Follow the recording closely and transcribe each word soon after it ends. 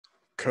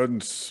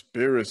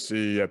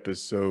Conspiracy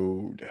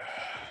episode.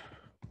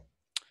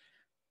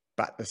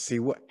 About to see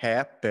what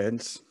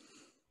happens.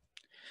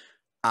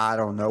 I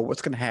don't know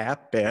what's going to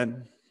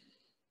happen.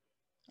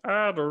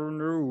 I don't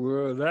know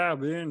what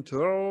I've been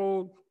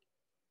told.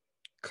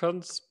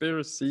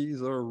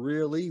 Conspiracies are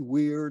really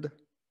weird.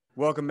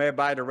 Welcome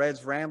everybody to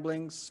Red's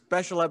Ramblings.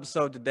 Special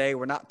episode today.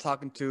 We're not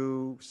talking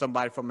to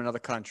somebody from another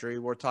country.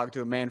 We're talking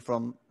to a man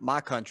from my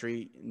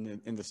country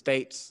in the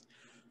States,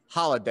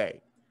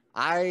 Holiday.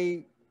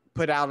 I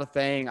put out a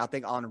thing, I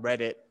think, on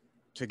Reddit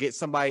to get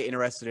somebody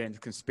interested in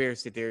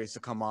conspiracy theories to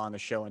come on the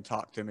show and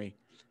talk to me.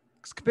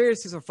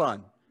 Conspiracies are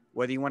fun.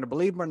 Whether you want to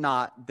believe them or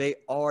not, they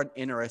are an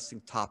interesting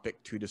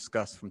topic to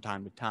discuss from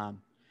time to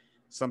time.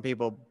 Some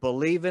people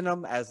believe in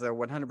them as their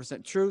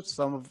 100% truth.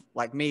 Some,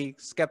 like me,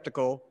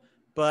 skeptical,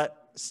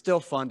 but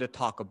still fun to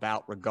talk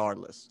about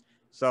regardless.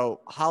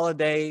 So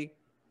Holiday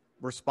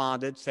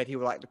responded, said he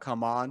would like to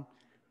come on.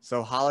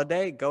 So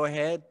Holiday, go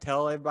ahead,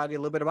 tell everybody a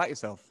little bit about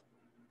yourself.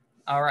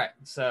 All right,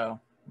 so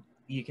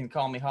you can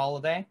call me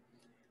Holiday.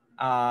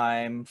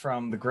 I'm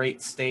from the great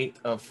state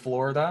of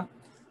Florida,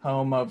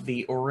 home of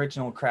the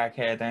original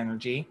crackhead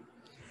energy.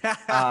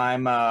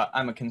 I'm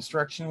a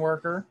construction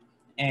worker,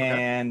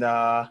 and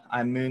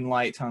I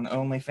moonlight on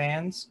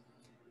OnlyFans.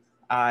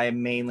 I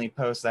mainly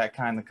post that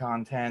kind of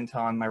content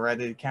on my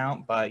Reddit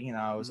account, but, you know,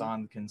 I was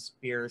on the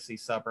conspiracy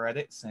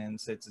subreddit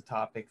since it's a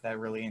topic that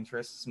really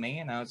interests me,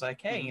 and I was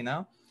like, hey, you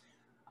know,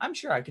 I'm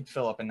sure I could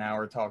fill up an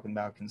hour talking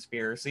about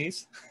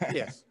conspiracies.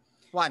 Yes,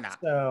 why not?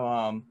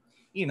 So,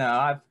 you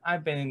know,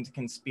 I've been into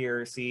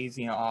conspiracies,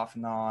 you know, off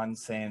and on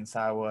since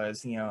I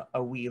was, you know,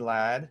 a wee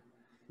lad.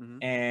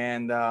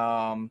 And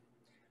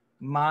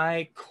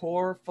my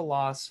core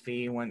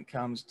philosophy when it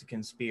comes to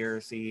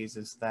conspiracies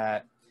is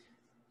that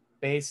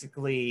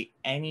basically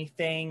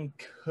anything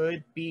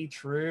could be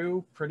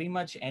true. Pretty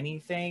much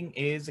anything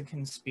is a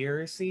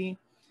conspiracy,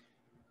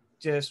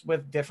 just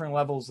with different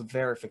levels of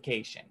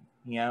verification.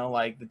 You know,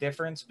 like the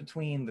difference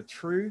between the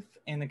truth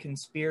and the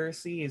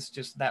conspiracy is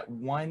just that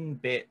one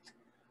bit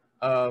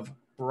of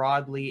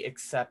broadly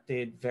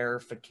accepted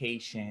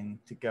verification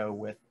to go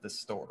with the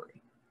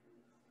story.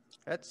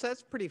 That's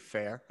pretty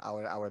fair. I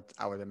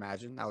would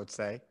imagine. I would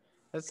say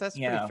that's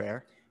You pretty know,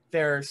 fair.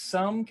 There are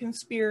some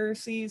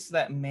conspiracies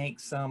that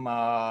make some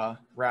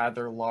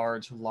rather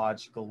large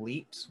logical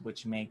leaps,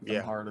 which make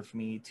them harder for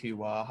me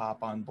to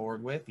hop on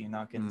board with. You're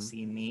not going to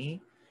see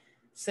me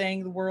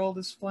saying the world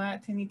is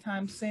flat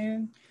anytime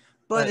soon.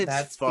 But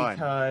that's fun.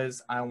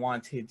 Because I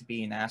wanted to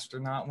be an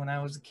astronaut when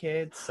I was a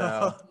kid.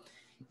 So,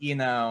 you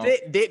know.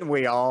 Didn't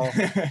we all?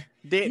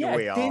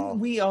 Didn't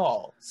we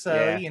all?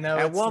 So, you know,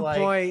 at one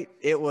point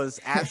it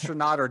was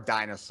astronaut or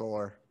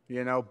dinosaur,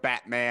 you know,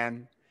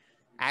 Batman.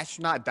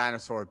 Astronaut,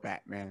 dinosaur,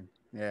 Batman.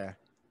 Yeah.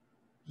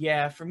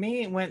 Yeah, for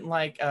me, it went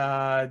like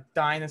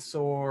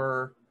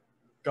dinosaur,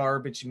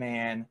 garbage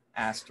man,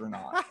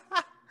 astronaut.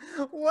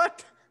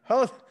 What?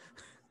 Oh,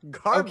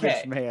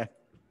 garbage man.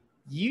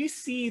 You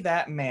see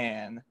that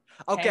man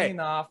hanging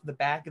off the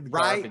back of the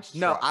garbage truck.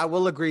 No, I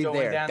will agree going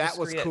there. Down that the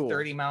was street cool. At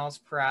 30 miles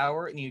per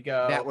hour, and you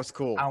go, that was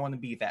cool. I want to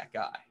be that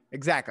guy.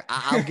 Exactly.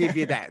 I'll give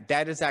you that.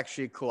 That is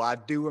actually cool. I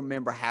do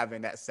remember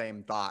having that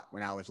same thought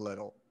when I was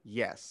little.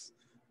 Yes,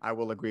 I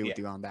will agree with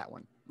you on that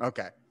one.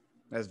 Okay.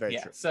 That's very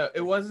true. So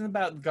it wasn't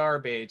about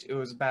garbage. It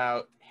was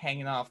about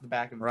hanging off the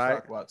back of the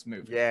truck while it's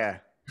moving. Yeah.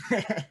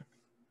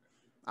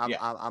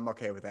 I'm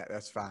okay with that.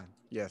 That's fine.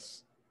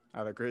 Yes,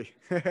 I'd agree.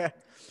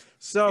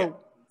 So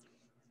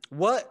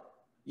what,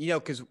 you know,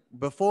 because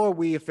before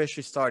we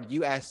officially started,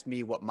 you asked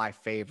me what my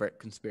favorite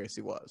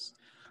conspiracy was.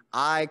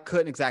 I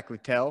couldn't exactly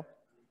tell.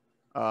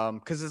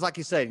 Because it's like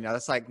you said, you know,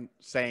 that's like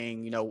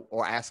saying, you know,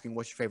 or asking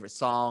what's your favorite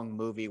song,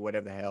 movie,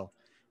 whatever the hell.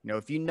 You know,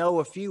 if you know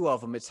a few of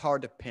them, it's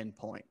hard to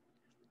pinpoint.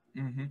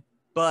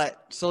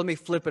 But so let me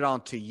flip it on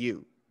to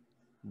you.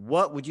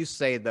 What would you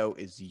say, though,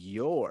 is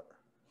your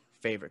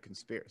favorite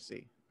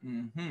conspiracy?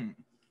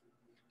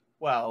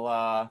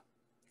 Well,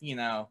 you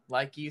know,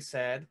 like you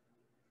said,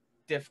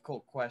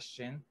 difficult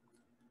question.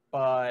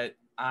 But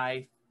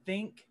I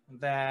think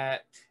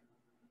that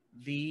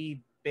the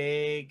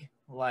big,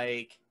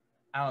 like,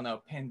 I don't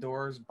know,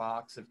 Pandora's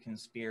box of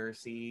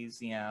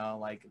conspiracies, you know,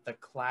 like the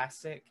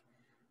classic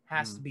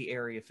has to be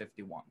Area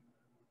 51.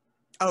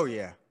 Oh,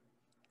 yeah.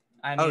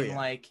 I mean,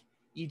 like,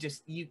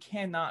 you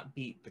cannot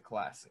beat the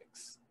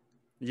classics.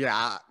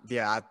 Yeah.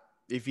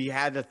 If you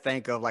had to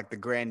think of, like, the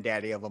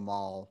granddaddy of them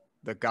all,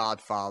 the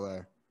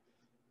godfather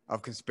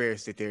of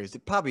conspiracy theories,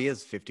 it probably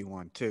is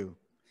 51, too.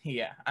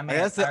 Yeah. I mean, like,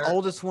 that's the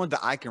oldest one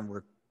that I can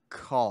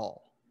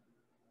recall.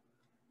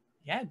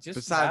 Yeah,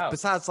 just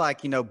besides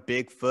like, you know,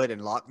 Bigfoot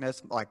and Loch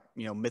Ness, like,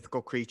 you know,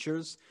 mythical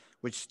creatures,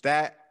 which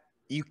that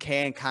you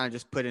can kind of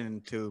just put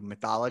into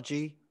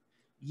mythology.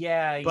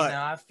 Yeah, you know,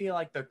 I feel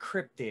like the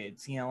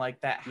cryptids, you know,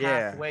 like that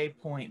halfway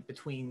point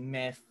between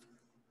myth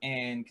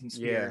and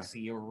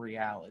conspiracy or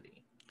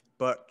reality.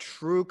 But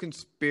true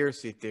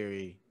conspiracy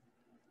theory,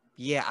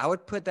 I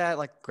would put that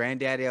like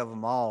granddaddy of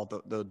them all,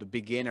 the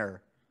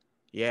beginner.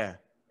 Yeah,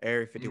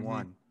 Area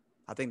 51.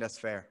 I think that's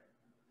fair.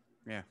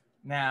 Yeah.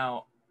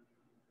 Now,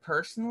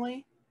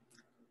 personally,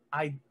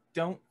 I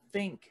don't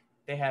think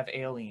they have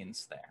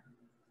aliens there.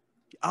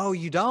 Oh,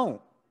 you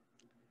don't?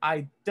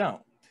 I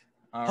don't.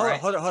 All Hold right. on,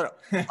 hold on,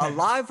 hold on.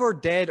 Alive or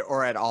dead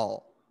or at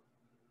all?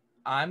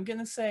 I'm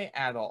gonna say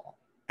at all.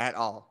 At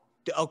all.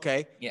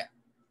 Okay. Yeah.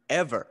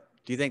 Ever?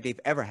 Do you think they've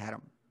ever had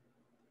them?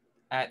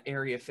 At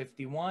Area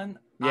 51,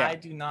 Yeah. I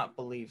do not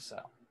believe so.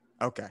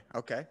 Okay.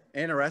 Okay.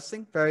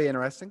 Interesting. Very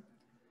interesting.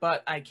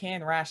 But I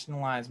can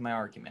rationalize my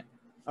argument.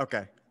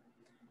 Okay.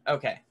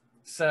 Okay.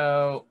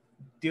 So,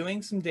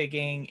 doing some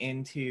digging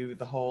into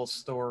the whole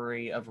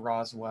story of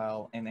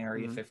Roswell and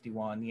Area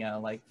 51, you know,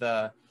 like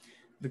the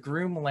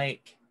Groom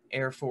Lake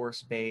Air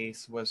Force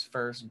Base was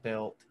first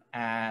built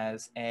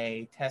as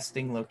a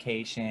testing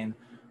location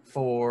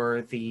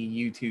for the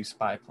U-2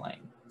 spy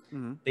plane.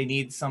 They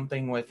need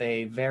something with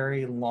a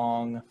very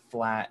long,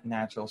 flat,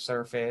 natural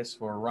surface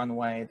for a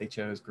runway. They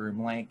chose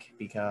Groom Lake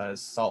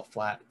because salt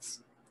flats.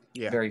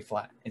 Yeah. Very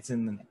flat. It's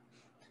in the name.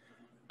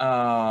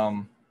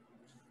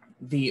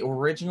 The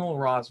original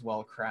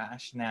Roswell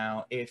crash,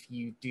 now, if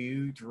you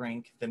do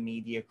drink the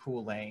media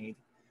Kool-Aid,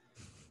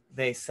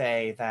 they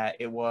say that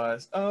it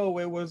was a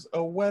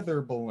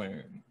weather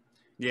balloon.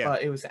 Yeah.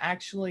 But it was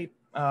actually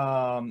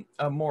a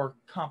more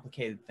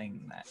complicated thing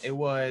than that. It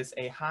was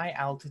a high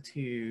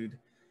altitude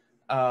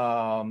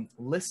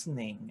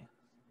listening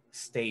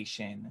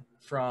station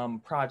from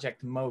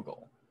Project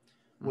Mogul,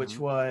 which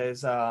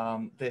was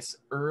this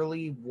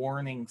early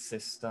warning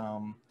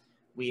system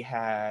we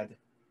had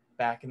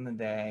back in the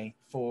day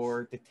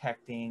for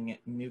detecting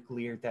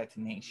nuclear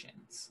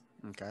detonations.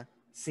 Okay.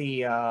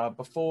 See,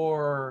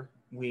 before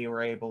we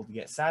were able to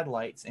get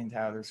satellites into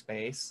outer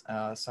space,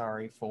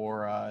 sorry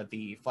for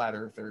the flat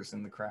earthers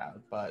in the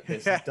crowd, but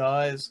this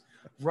does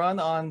run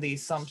on the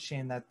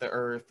assumption that the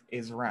Earth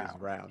is round,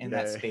 and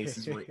that space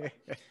is real.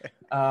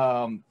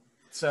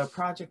 So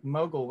Project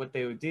Mogul, what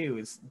they would do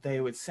is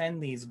they would send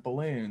these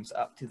balloons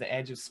up to the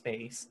edge of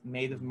space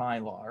made of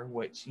mylar,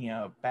 which, you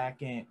know, back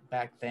then,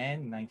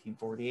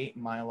 1948,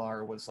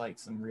 mylar was like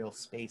some real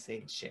space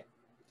age shit.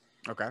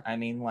 Okay. I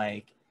mean,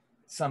 like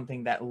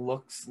something that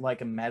looks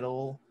like a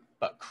metal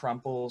but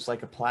crumples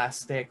like a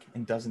plastic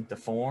and doesn't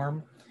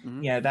deform.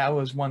 Yeah, that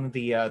was one of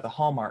the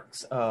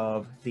hallmarks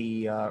of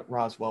the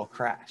Roswell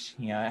crash.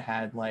 You know, it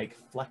had like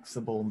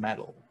flexible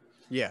metal.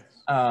 Yes.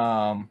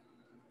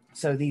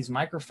 So these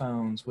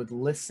microphones would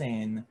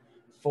listen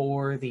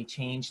for the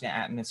change in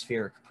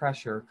atmospheric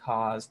pressure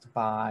caused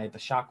by the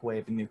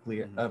shockwave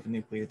of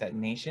nuclear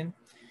detonation,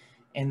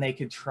 and they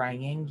could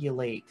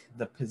triangulate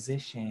the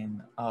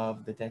position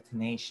of the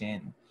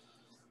detonation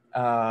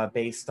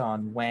based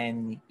on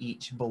when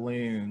each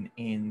balloon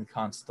in the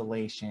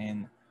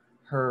constellation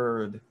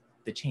heard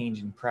the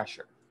change in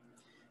pressure.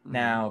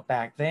 Now,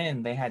 back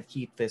then, they had to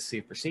keep this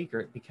super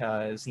secret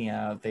because, you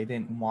know, they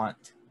didn't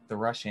want the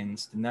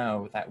Russians to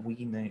know that we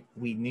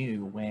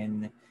knew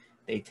when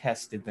they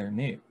tested their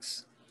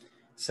nukes.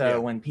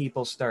 So when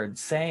people started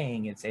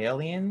saying it's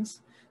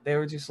aliens, they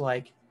were just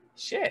like,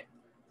 shit,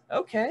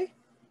 okay,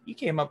 you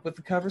came up with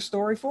the cover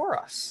story for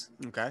us.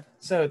 Okay.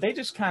 So they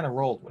just kind of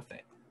rolled with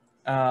it.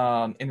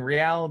 In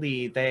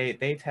reality,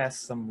 they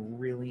test some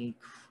really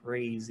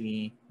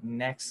crazy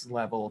next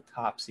level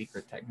top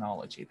secret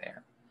technology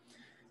there.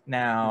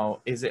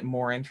 Now, is it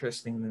more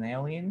interesting than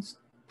aliens?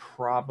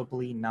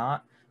 Probably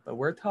not, but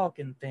we're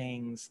talking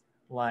things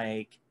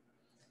like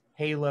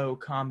Halo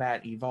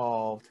Combat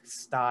Evolved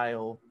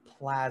style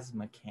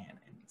plasma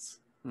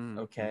cannons.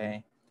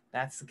 Okay,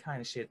 that's the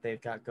kind of shit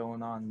they've got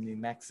going on in New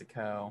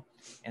Mexico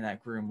and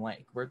at Groom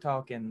Lake. We're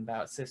talking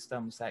about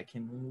systems that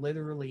can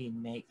literally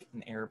make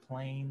an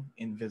airplane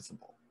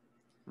invisible.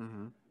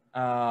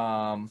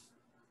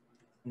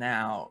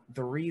 Now,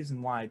 the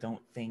reason why I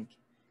don't think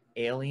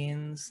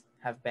aliens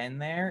have been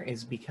there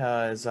is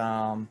because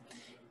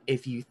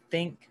if you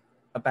think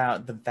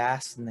about the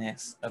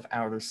vastness of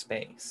outer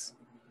space,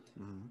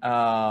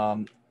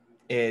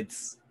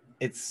 it's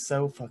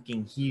so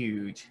fucking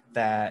huge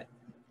that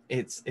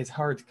it's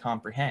hard to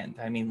comprehend.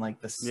 I mean,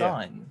 like the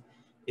sun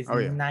is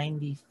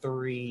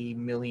 93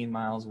 million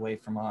miles away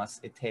from us.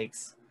 It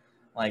takes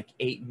like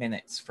 8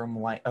 minutes for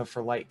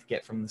light to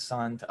get from the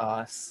sun to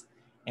us,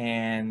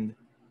 and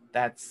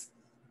that's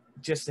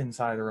just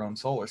inside our own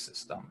solar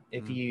system.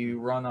 If you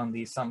run on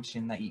the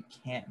assumption that you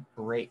can't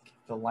break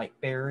the light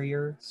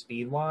barrier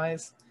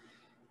speed-wise,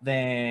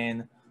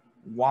 then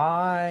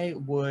why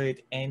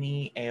would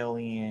any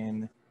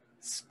alien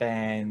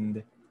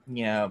spend,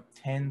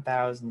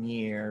 10,000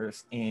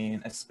 years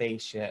in a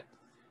spaceship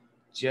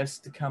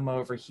just to come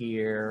over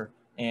here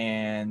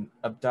and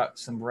abduct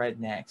some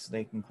rednecks so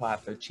they can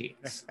clap their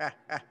cheeks?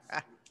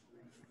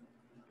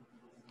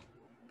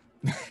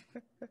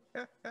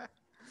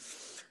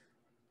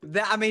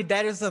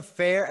 That is a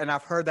fair, and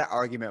I've heard that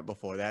argument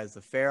before. That is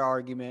a fair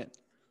argument.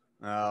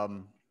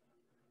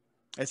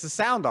 It's a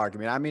sound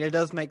argument. I mean, it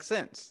does make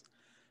sense.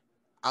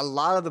 A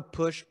lot of the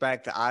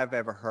pushback that I've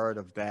ever heard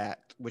of that,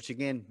 which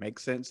again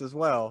makes sense as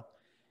well,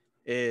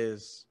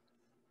 is,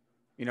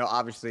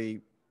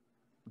 obviously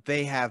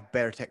they have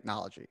better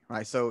technology,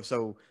 right?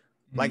 So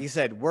like you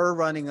said, we're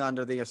running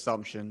under the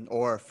assumption,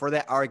 or for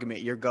that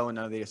argument, you're going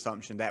under the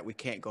assumption that we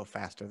can't go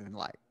faster than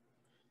light.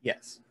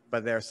 Yes.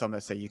 But there are some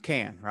that say you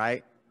can,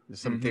 right?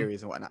 There's some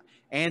theories and whatnot.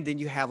 And then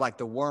you have like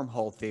the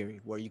wormhole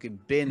theory, where you can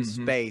bend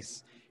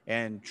space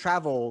and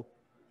travel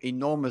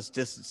enormous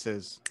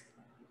distances,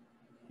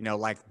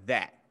 like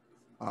that.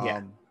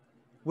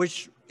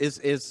 Which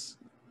is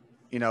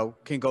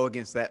can go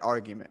against that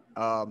argument.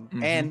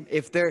 And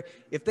if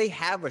they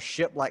have a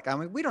ship, like, I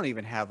mean, we don't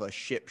even have a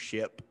ship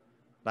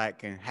like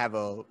can have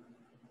a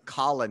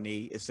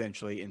colony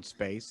essentially in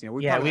space.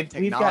 We probably have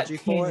we've got technology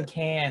for tin it.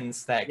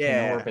 cans that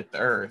can orbit the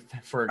Earth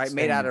for Right,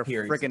 made out extended of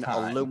periods of freaking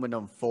time.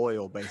 aluminum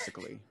foil,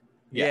 basically.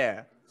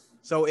 Yeah.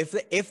 So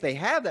if they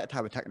have that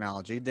type of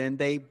technology, then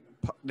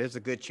there's a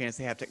good chance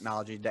they have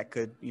technology that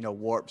could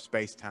warp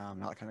space time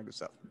and all that kind of good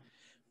stuff.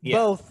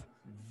 Both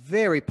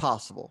very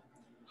possible,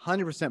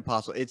 100%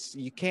 possible.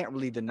 You can't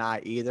really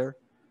deny either.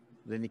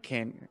 Then you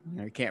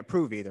can't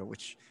prove either,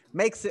 which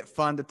makes it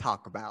fun to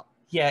talk about.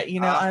 Yeah,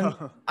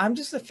 I'm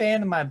just a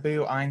fan of my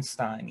boo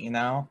Einstein.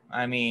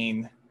 I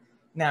mean,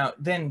 now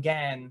then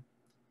again,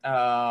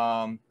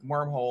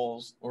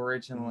 wormholes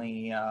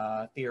originally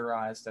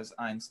theorized as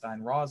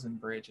Einstein-Rosen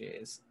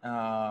bridges.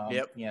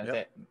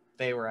 That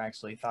they were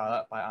actually thought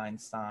up by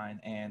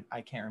Einstein, and I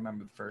can't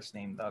remember the first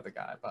name of the other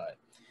guy, but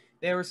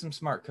they were some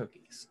smart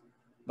cookies.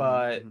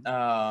 But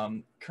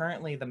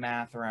currently, the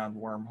math around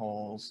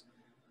wormholes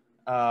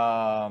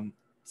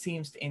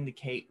seems to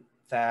indicate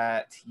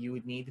that you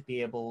would need to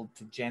be able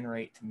to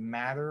generate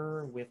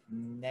matter with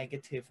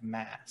negative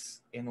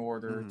mass in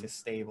order to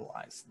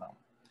stabilize them.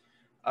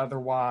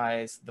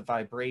 Otherwise, the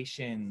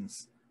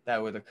vibrations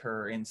that would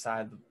occur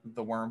inside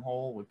the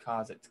wormhole would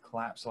cause it to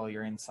collapse while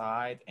you're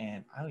inside,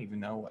 and I don't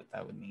even know what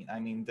that would mean. I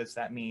mean, does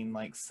that mean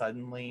like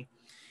suddenly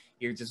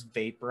you're just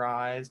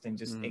vaporized and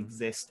just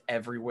exist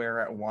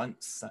everywhere at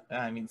once?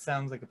 I mean,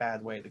 sounds like a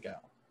bad way to go.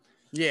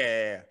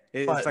 Yeah.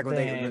 It's like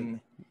then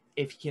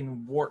if you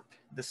can warp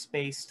the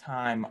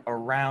space-time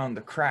around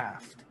the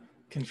craft,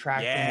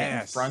 contracting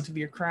it in front of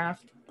your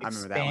craft,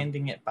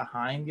 expanding it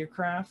behind your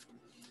craft.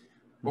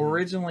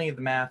 Originally, the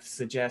math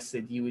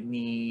suggested you would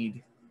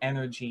need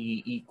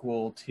energy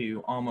equal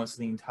to almost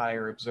the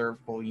entire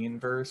observable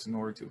universe in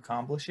order to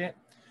accomplish it.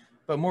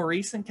 But more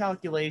recent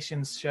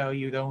calculations show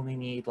you'd only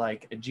need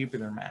like a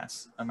Jupiter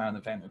mass amount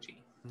of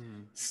energy.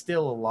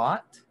 Still a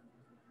lot,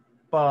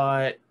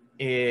 but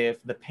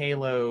if the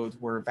payload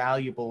were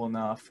valuable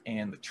enough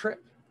and the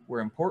trip were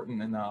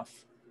important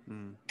enough,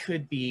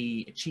 could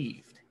be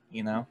achieved,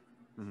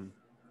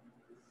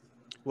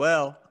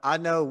 Well, I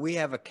know we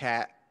have a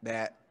cat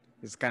that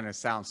is kind of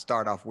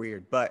start off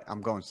weird, but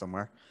I'm going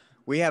somewhere.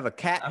 We have a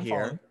cat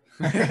here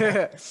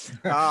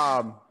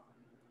that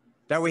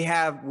we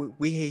have.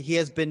 He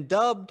has been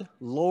dubbed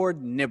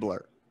Lord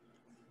Nibbler.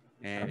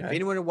 And if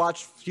anyone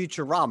watched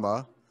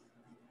Futurama,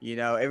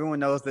 everyone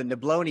knows the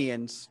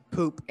Niblonians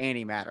poop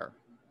antimatter.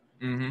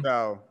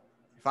 So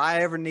if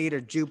I ever need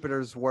a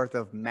Jupiter's worth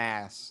of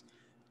mass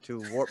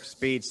to warp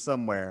speed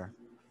somewhere,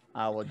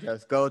 I will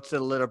just go to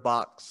the litter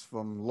box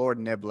from Lord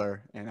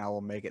Nibbler and I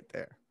will make it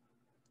there.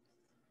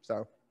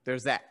 So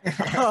there's that.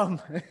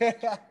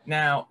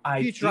 Now,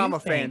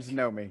 Futurama fans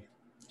know me.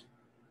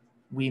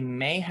 We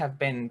may have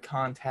been in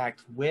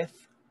contact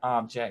with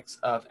objects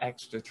of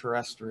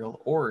extraterrestrial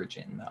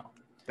origin, though.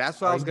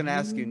 That's what I was going to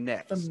ask you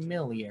next.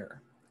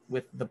 Familiar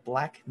with the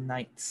Black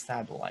Knight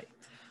satellite?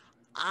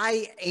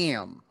 I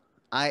am.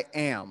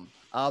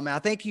 I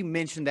think you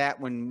mentioned that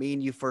when me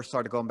and you first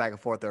started going back and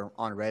forth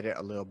on Reddit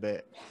a little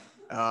bit.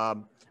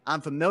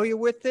 I'm familiar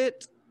with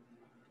it.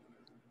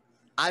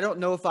 I don't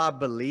know if I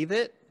believe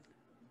it.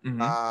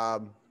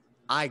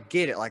 I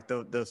get it. Like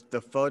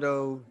the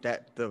photo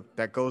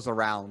that goes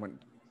around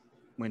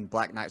when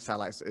Black Knight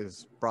satellites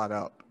is brought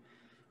up,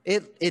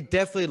 it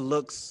definitely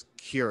looks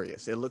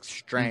curious. It looks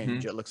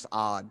strange. It looks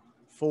odd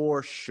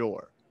for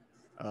sure.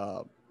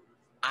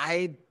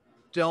 I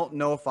don't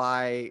know if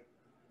I'd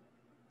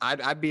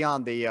be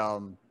on the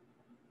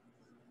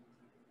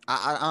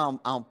I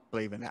don't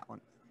believe in that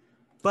one.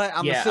 But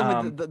I'm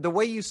assuming the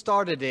way you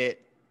started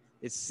it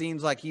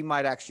seems like you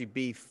might actually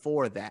be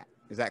for that.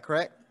 Is that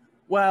correct?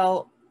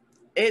 Well,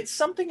 it's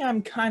something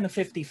I'm kind of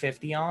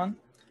 50-50 on.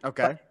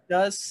 Okay. But it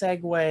does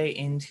segue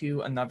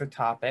into another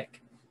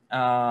topic.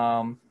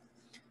 So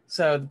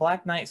the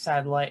Black Knight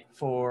satellite,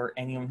 for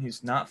anyone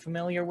who's not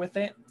familiar with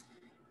it,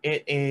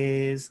 it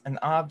is an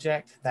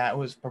object that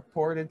was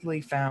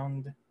purportedly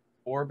found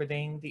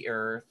orbiting the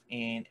Earth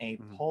in a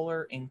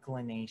polar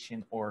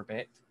inclination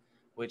orbit,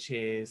 which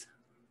is,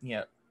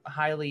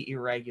 highly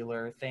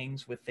irregular.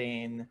 Things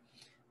within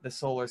the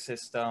solar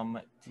system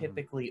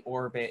typically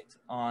orbit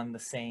on the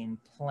same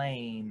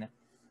plane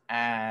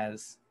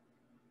as,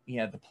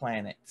 the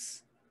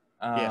planets.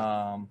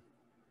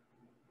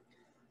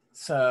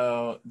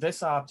 So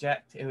this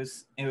object, it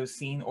was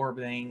seen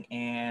orbiting,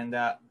 and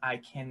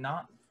I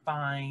cannot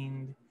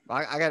find.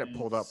 I got it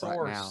pulled up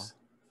right now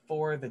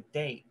for the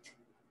date,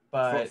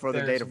 but for the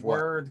there's date of what?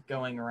 word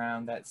going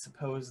around that's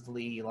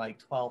supposedly like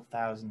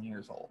 12,000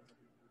 years old.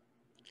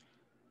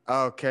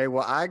 Okay,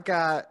 well,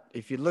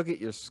 if you look at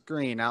your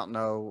screen, I don't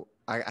know,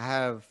 I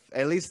have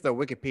at least the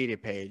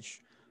Wikipedia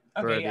page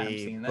for Okay, yeah, I'm the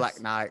seeing Black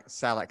this. Knight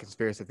satellite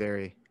conspiracy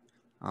theory.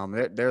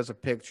 There's a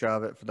picture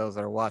of it for those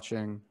that are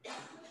watching.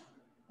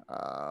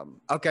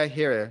 Okay,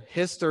 here.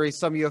 History,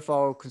 some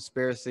UFO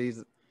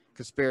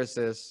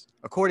conspiracists,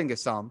 according to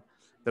some,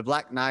 the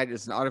Black Knight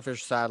is an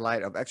artificial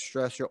satellite of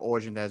extraterrestrial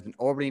origin that has been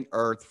orbiting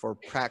Earth for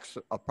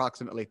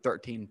approximately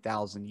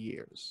 13,000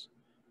 years.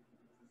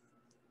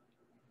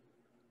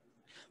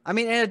 I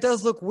mean, and it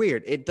does look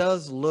weird. It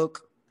doesn't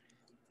look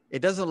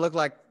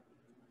like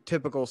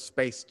typical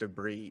space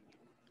debris.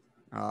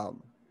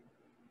 Um,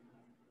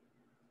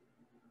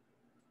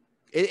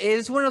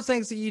 it's one of those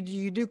things that you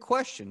do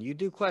question. You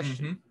do Mm-hmm.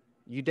 question.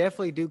 You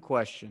definitely do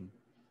question.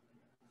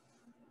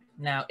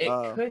 Now,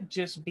 it could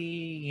just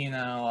be,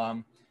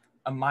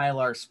 a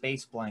Mylar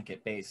space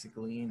blanket,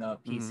 basically, a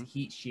piece Mm-hmm. of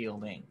heat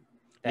shielding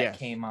that Yes.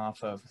 came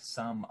off of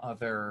some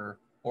other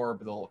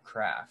orbital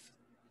craft.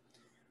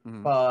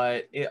 Mm-hmm.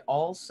 But it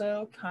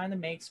also kind of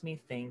makes me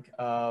think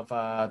of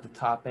the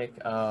topic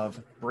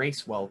of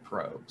Bracewell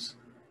probes,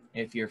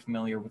 if you're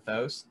familiar with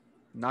those.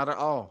 Not at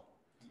all.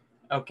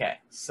 Okay,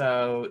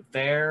 so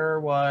there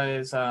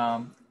was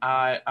I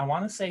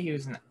want to say he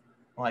was an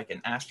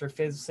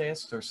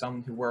astrophysicist or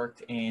someone who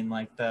worked in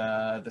like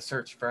the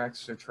search for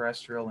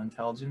extraterrestrial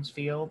intelligence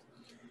field.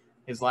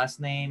 His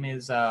last name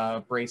is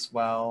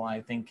Bracewell.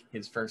 I think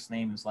his first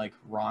name is like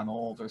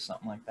Ronald or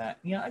something like that.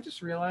 Yeah, I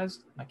just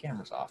realized my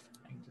camera's off.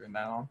 I can turn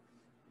that on.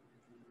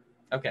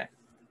 Okay,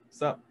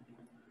 so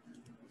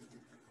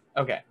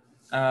okay.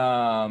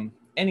 Okay.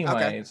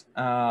 Anyways,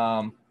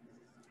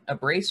 a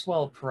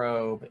Bracewell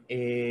probe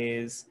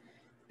is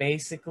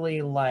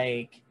basically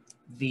like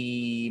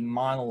the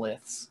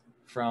monoliths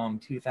from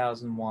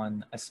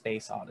 2001 A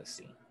Space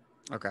Odyssey.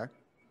 Okay.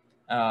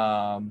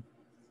 Um,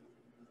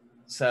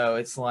 so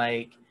it's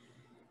like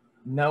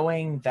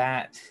knowing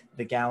that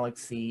the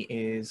galaxy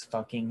is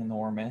fucking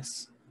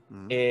enormous.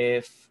 Mm-hmm.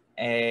 If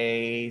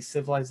a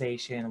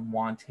civilization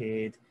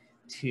wanted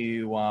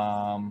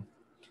to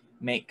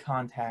make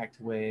contact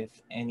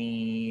with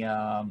any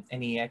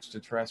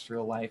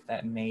extraterrestrial life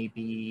that may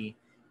be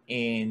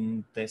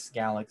in this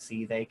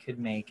galaxy, they could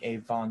make a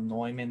von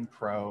Neumann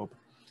probe,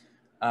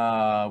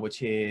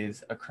 which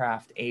is a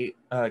craft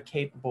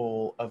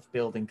capable of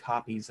building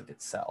copies of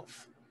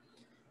itself,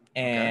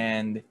 Okay.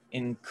 and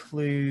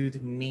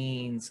include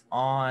means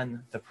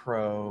on the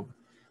probe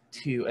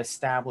to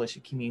establish a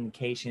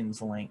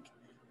communications link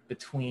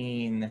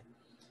between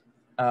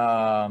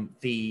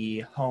the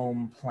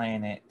home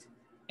planet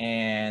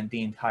and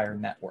the entire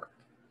network.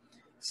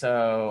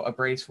 So a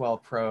Bracewell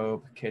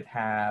probe could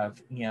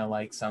have,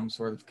 like some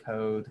sort of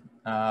code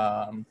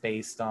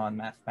based on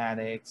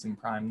mathematics and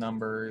prime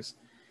numbers,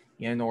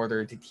 in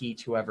order to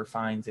teach whoever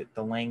finds it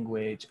the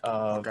language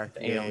of Okay.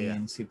 the Yeah.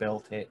 aliens who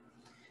built it,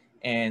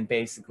 and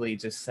basically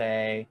just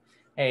say,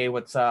 "Hey,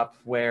 what's up?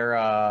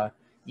 Where,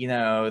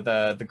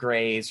 the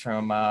Greys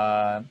from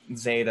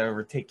Zeta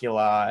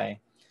Reticuli,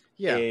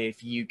 Yeah.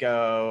 if you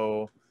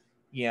go,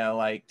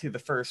 like to the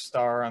first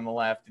star on the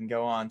left and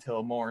go on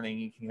till morning,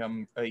 you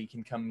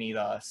can come meet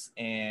us,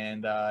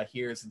 and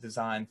here's a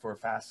design for a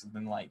faster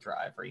than light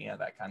driver,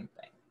 that kind of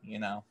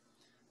thing,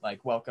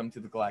 like welcome to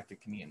the galactic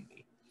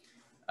community."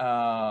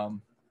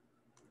 um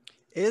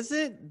Is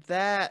it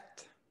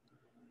that?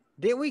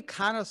 Did we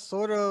kind of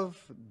sort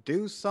of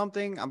do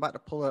something? I'm about to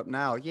pull it up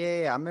now.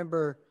 Yeah, I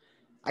remember.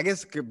 I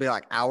guess it could be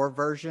like our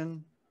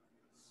version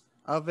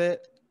of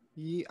it.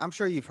 I'm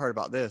sure you've heard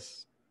about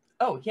this.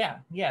 oh yeah,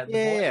 the Yeah.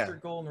 Voyager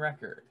golden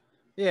record.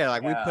 Yeah,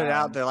 like we put it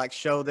out um to like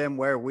show them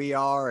where we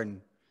are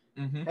and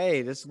mhm.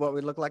 hey, this is what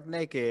we look like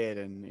naked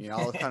and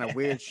all this kind of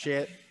weird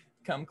shit.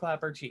 Come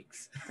clap our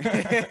cheeks.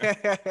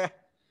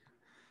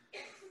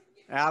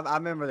 I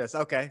remember this.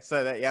 Okay,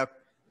 so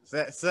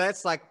so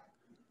that's like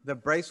the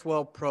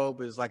Bracewell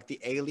probe is like the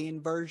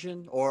alien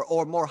version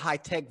or more high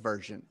tech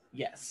version.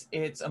 Yes,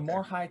 it's a Okay.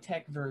 more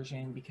high-tech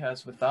version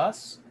because with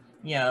us,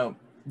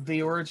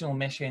 the original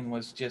mission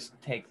was just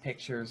take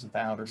pictures of the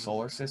outer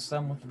solar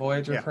system with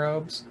Voyager Yeah.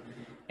 probes,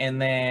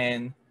 and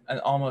then an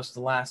almost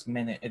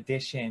last-minute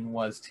addition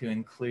was to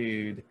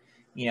include,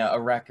 a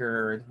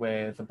record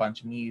with a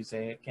bunch of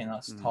music and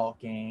us Mm-hmm.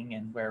 talking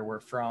and where we're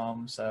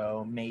from.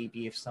 So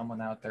maybe if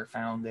someone out there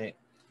found it,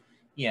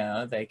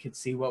 they could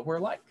see what we're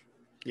like.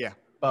 Yeah.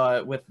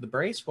 But with the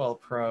Bracewell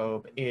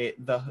probe,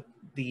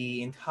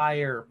 the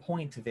entire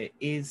point of it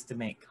is to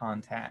make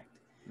contact.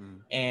 Mm-hmm.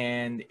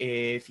 And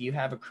if you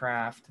have a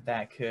craft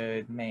that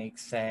could make,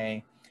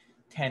 say,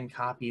 10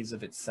 copies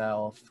of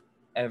itself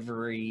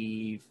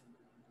every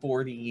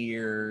 40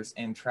 years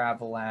and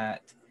travel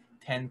at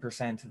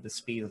 10% of the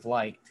speed of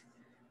light,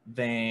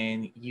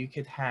 then you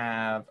could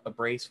have a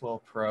Bracewell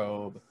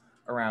probe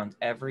around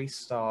every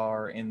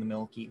star in the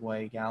Milky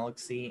Way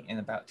galaxy in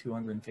about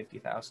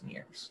 250,000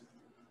 years.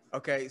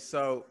 Okay,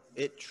 so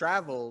it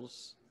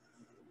travels,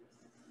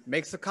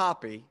 makes a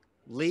copy,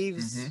 Mm-hmm.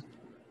 leaves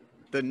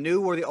the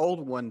new or the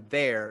old one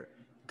there,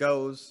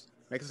 goes,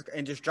 makes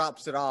and just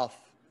drops it off,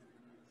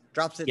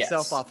 drops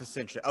itself Yes. off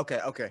essentially.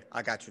 Okay,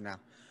 I got you now.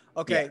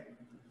 Okay.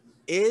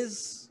 Yeah.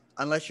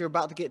 Unless you're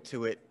about to get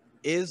to it,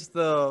 is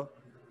the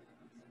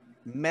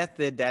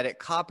method that it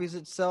copies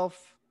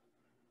itself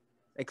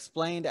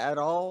explained at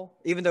all?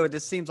 Even though it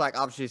just seems like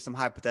obviously some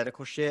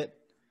hypothetical shit,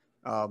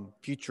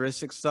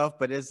 futuristic stuff,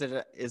 but is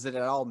it at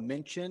all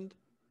mentioned?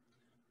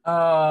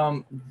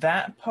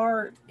 That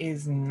part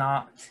is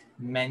not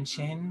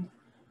mentioned,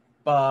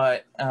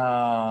 but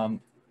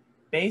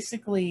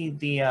basically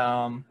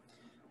the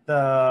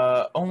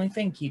only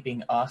thing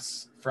keeping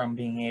us from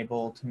being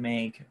able to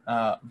make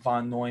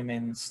von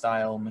Neumann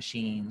style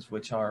machines,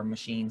 which are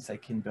machines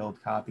that can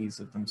build copies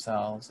of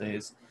themselves,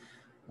 is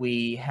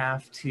we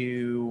have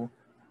to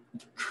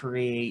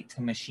create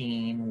a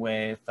machine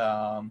with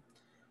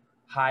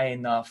high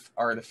enough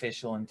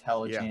artificial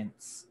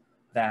intelligence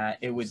that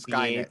it would be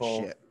Skynet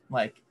able, shit.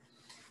 like,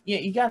 yeah,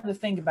 you got to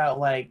think about,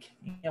 like,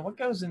 you know, what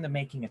goes into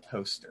making a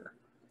toaster,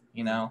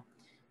 you know?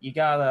 You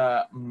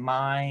gotta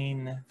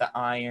mine the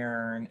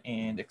iron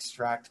and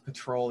extract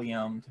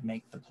petroleum to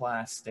make the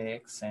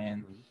plastics.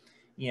 And,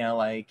 you know,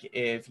 like,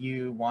 if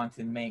you want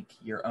to make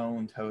your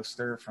own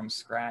toaster from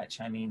scratch,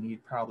 I mean,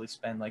 you'd probably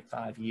spend like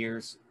 5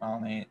 years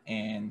on it,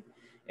 and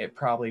it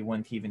probably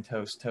wouldn't even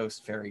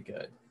toast very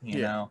good,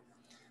 you know?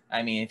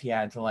 I mean, if you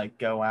had to like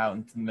go out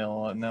into the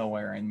middle of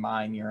nowhere and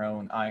mine your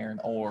own iron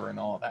ore and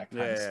all that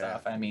kind of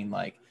stuff, I mean,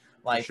 like,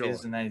 life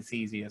isn't as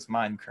easy as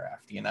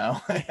Minecraft, you know?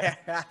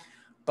 Yeah.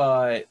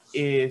 But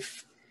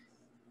if,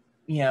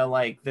 you know,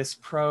 like, this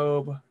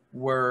probe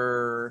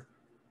were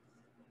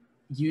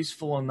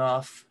useful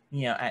enough,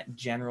 you know, at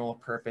general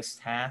purpose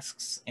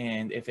tasks,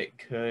 and if it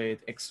could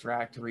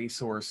extract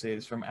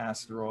resources from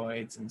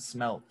asteroids and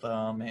smelt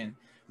them and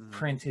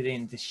print it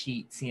into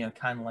sheets, you know,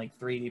 kind of like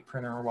 3D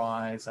printer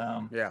wise,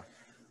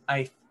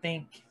 I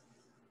think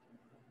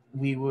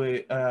we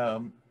would,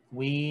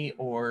 we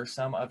or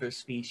some other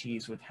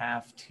species would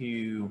have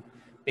to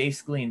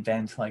basically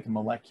invent like a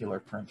molecular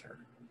printer.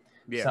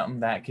 Something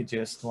that could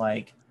just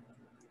like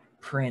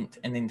print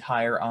an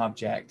entire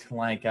object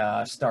like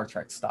Star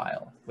Trek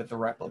style with a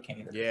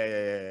replicator.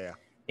 Yeah.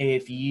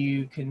 If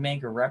you could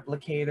make a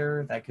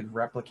replicator that could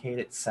replicate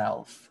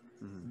itself,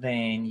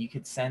 then you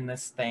could send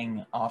this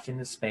thing off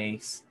into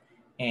space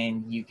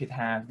and you could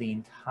have the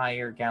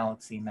entire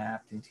galaxy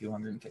mapped in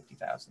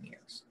 250,000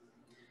 years,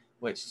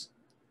 which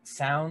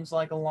sounds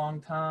like a long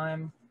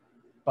time,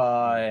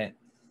 but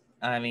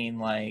I mean,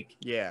 like,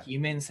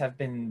 humans have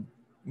been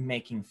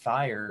making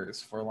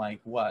fires for like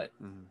what,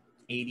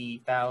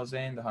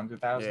 80,000,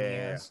 100,000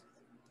 years.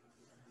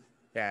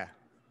 Yeah.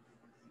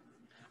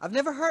 I've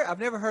never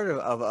heard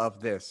of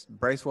this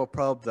Bracewell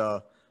probe,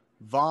 the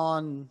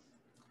von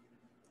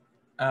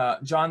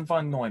John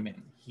von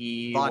Neumann.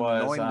 He von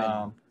was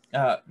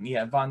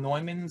Neumann. Von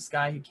Neumann's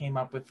guy who came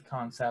up with the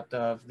concept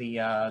of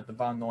the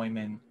von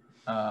Neumann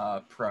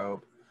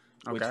probe,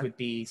 which would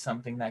be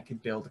something that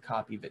could build a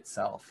copy of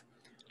itself.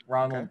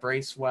 Ronald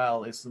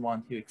Bracewell is the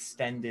one who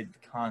extended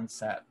the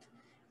concept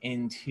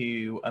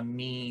into a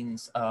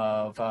means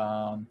of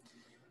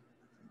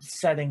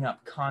setting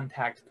up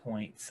contact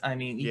points. I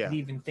mean, you could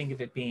even think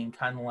of it being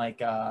kind of like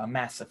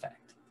Mass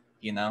Effect,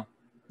 you know?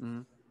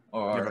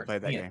 Or never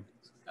played that game.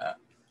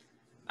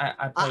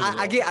 I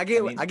played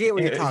I get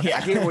where you're talking.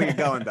 I get where you're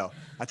going though.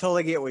 I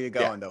totally get where you're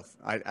going though.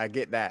 I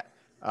get that.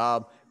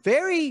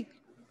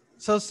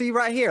 So see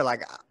right here,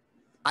 like,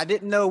 I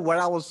didn't know what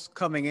I was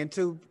coming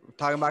into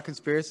talking about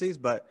conspiracies,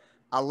 but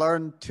I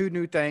learned 2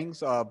 new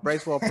things: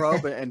 Bracewell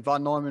probe and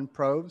von Neumann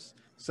probes.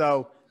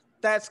 So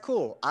that's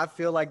cool. I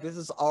feel like this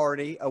is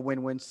already a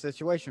win-win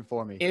situation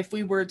for me. If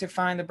we were to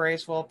find the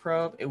Bracewell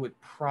probe, it would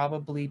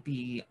probably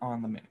be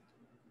on the moon.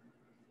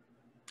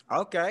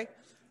 Okay.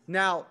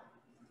 Now,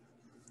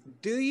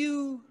 do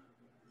you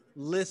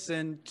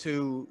listen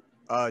to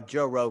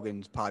Joe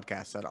Rogan's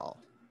podcast at all?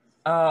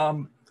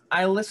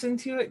 I listen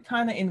to it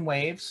kind of in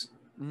waves,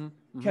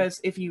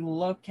 because if you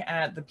look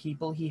at the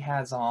people he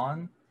has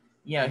on,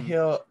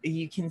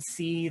 you can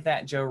see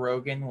that Joe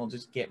Rogan will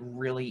just get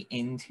really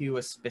into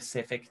a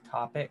specific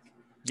topic,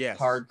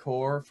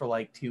 hardcore, for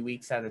like 2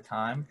 weeks at a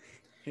time.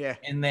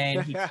 And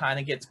then he kind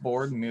of gets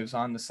bored and moves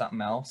on to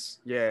something else.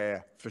 Yeah,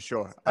 for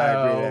sure. So, I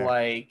agree there.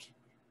 like,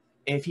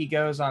 if he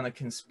goes on a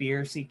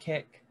conspiracy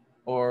kick,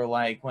 or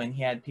like when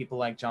he had people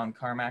like John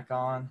Carmack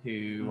on, who,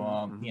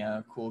 you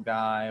know, cool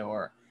guy,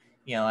 or,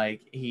 you know,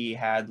 like he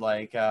had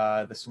like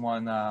this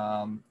one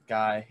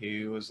guy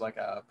who was like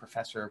a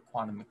professor of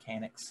quantum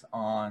mechanics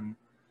on.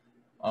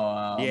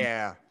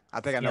 I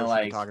think I know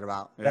what you're talking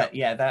about.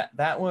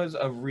 That was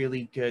a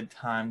really good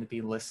time to be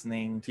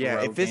listening to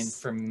Rogan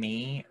for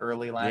me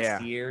early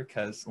last year,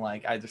 because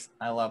like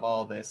I love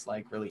all this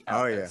like really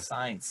out there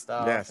science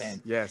stuff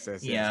and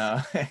you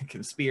know,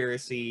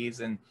 conspiracies.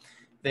 And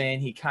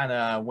then he kind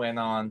of went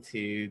on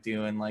to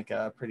doing like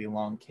a pretty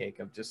long kick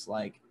of just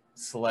like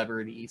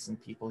celebrities and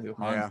people who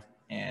hunt.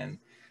 And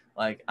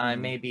like, I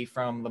may be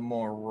from the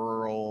more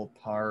rural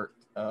part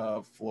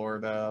of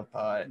Florida,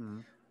 but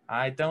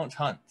I don't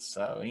hunt,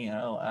 so, you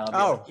know, I'll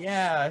be like,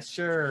 yeah,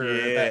 sure,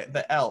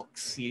 the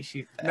elks, you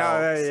shoot the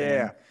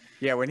elks.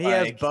 Yeah, when he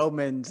has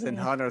Bowmans and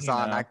hunters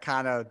on, I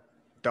kind of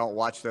don't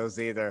watch those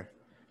either.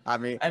 I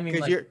mean,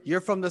 because like,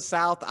 you're from the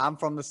South, I'm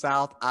from the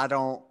South. I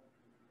don't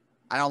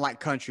like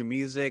country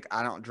music.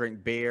 I don't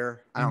drink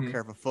beer. I don't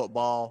care for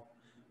football.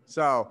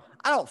 So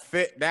I don't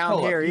fit down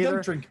hold up, here you either.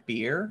 don't drink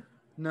beer?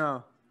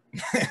 No.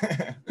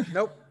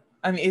 Nope.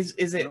 I mean, is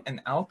it Nope.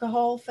 an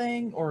alcohol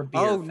thing or a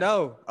beer Oh thing?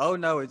 no. Oh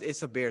no,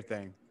 it's a beer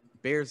thing.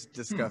 Beer's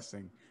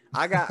disgusting.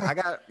 I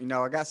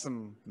got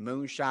some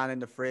moonshine in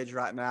the fridge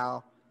right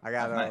now. I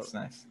got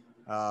Nice.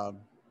 a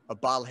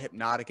bottle of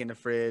Hypnotic in the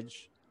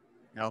fridge.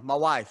 My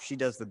wife, she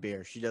does the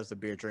beer. She does the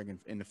beer drinking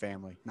in the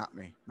family. Not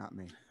me.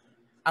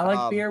 I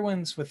like beer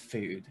ones with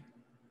food. I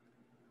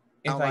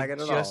If don't I like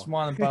it at just all.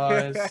 want to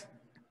buzz,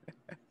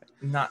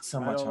 not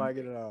so much. I don't like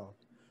it at all.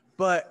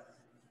 But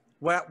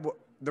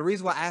the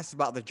reason why I asked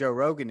about the Joe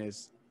Rogan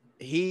is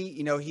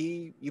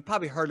you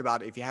probably heard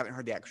about it if you haven't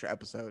heard the extra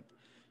episode.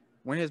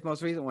 When his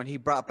most recent one, he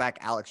brought back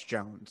Alex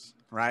Jones,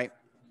 right?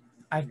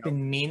 I've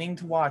been meaning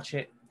to watch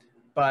it,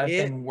 but I've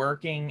been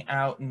working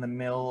out in the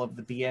middle of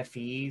the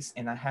BFEs,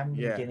 and I haven't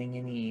been getting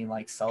any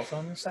like cell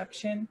phone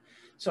reception,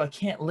 so I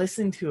can't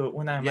listen to it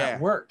when I'm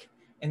at work,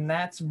 and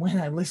that's when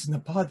I listen to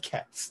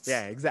podcasts.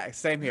 Yeah, exactly.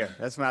 Same here.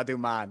 That's when I do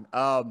mine.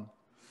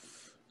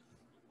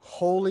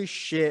 Holy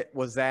shit,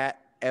 was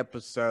that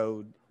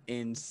episode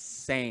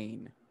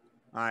insane?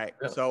 All right,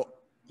 Really? so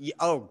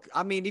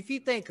I mean, if you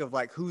think of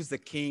like who's the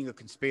king of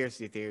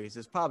conspiracy theories,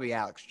 it's probably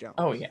Alex Jones.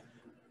 Oh yeah.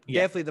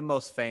 Definitely the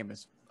most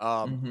famous.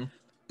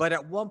 But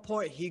at one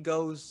point he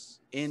goes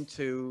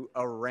into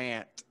a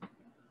rant.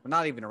 Well,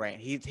 not even a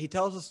rant. He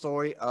tells a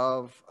story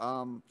of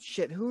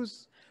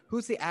who's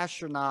the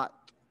astronaut?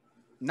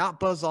 Not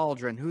Buzz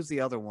Aldrin. Who's the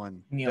other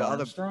one? Neil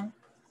Armstrong?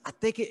 I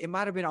think it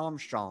might have been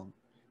Armstrong.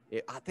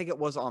 I think it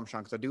was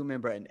Armstrong because I do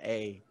remember an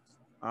A.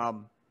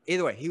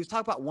 Either way, he was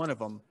talking about one of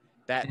them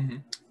that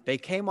they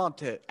came on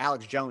to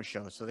Alex Jones'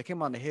 show. So they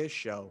came on to his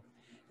show,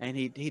 and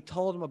he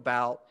told them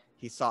about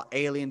he saw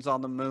aliens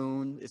on the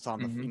moon. It's on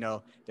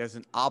the there's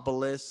an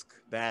obelisk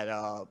that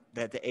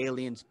the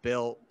aliens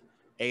built.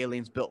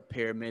 Aliens built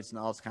pyramids and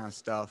all this kind of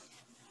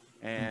stuff,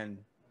 and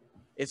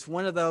it's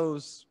one of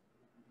those.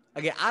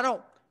 Again,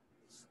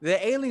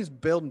 the aliens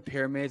building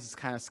pyramids is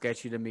kind of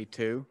sketchy to me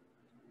too.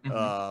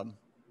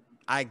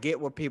 I get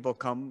where people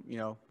come,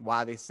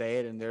 why they say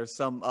it, and there's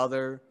some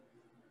other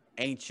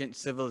ancient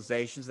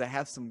civilizations that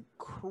have some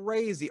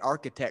crazy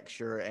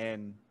architecture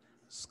and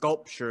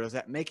sculptures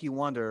that make you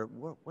wonder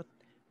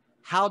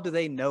how do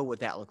they know what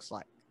that looks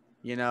like?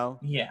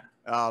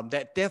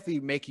 That definitely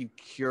make you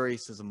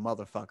curious as a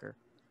motherfucker.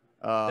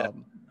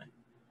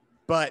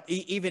 But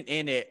even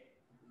in it,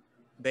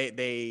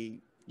 they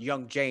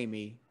young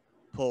Jamie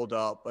pulled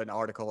up an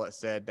article that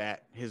said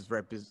that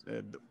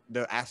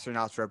the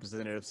astronauts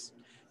representatives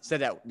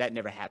said that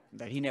never happened,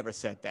 that he never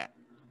said that.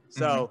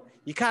 So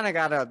you kind of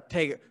got to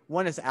take it.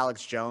 One is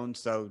Alex Jones,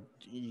 so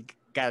you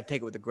got to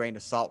take it with a grain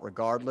of salt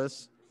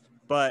regardless.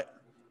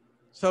 But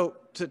so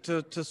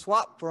to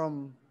swap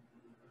from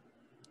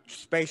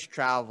space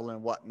travel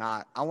and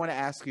whatnot, I want to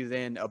ask you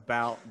then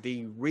about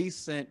the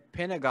recent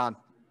Pentagon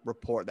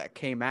report that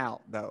came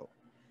out, though,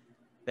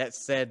 that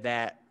said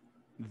that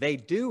they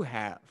do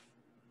have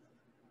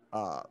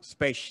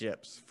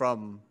spaceships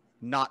from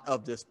not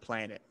of this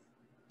planet.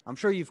 I'm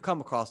sure you've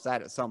come across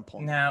that at some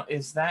point. Now,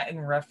 is that in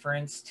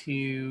reference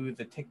to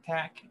the Tic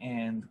Tac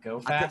and Go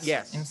Fast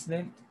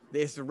incident?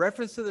 It's a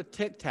reference to the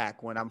Tic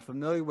Tac one. I'm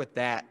familiar with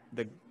that.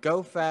 The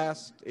Go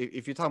Fast,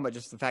 if you're talking about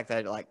just the fact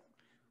that it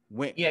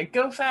went. Yeah,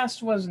 Go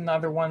Fast was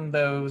another one of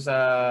those,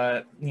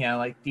 like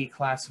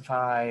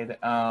declassified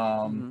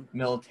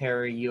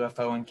military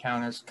UFO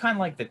encounters, kind of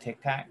like the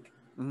Tic Tac.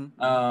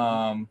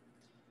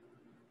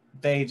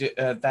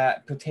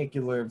 That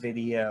particular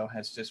video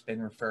has just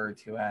been referred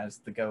to as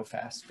the Go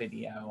Fast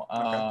video.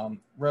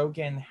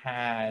 Rogan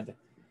had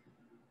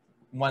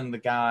one of the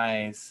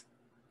guys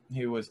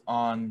who was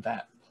on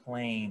that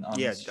plane.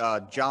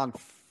 John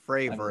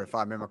Fravor, if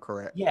I remember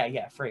correct.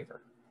 Yeah, Fravor.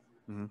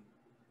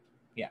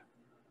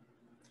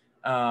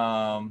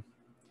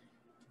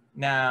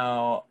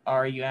 Now,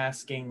 are you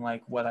asking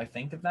what I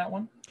think of that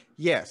one?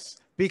 Yes,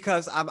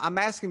 because I'm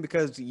asking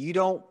because you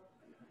don't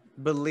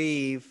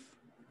believe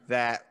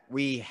that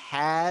we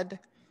had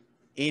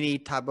any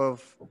type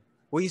of.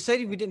 Well, you said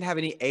we didn't have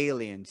any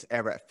aliens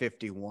ever at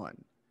 51.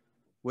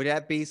 Would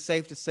that be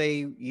safe to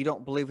say you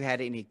don't believe we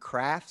had any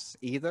crafts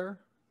either?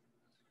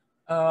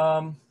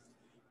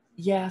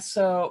 Yeah.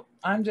 So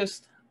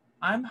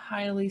I'm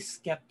highly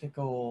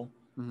skeptical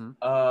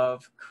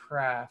of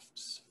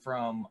crafts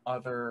from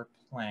other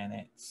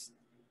planets,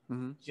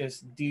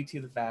 just due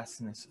to the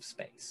vastness of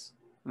space.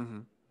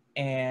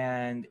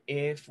 And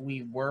if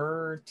we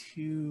were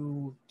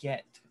to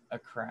get a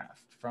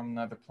craft from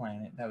another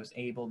planet that was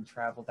able to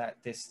travel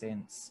that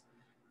distance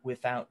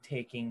without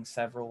taking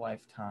several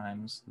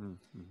lifetimes,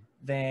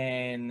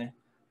 then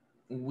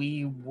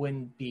we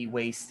wouldn't be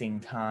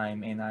wasting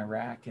time in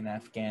Iraq and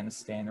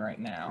Afghanistan right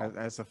now.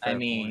 That's a fair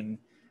point.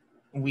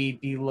 We'd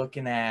be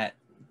looking at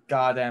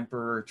God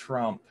Emperor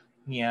Trump,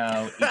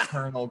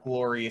 eternal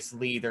glorious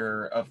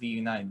leader of the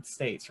United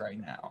States right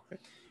now.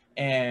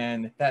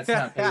 And that's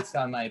not based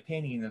on my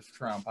opinion of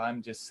Trump.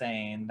 I'm just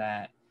saying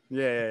that,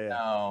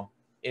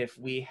 if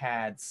we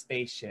had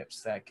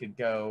spaceships that could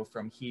go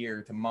from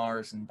here to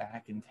Mars and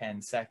back in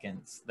 10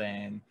 seconds,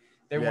 then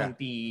there wouldn't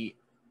be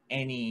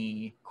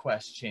any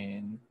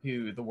question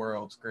who the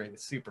world's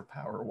greatest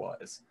superpower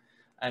was.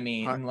 I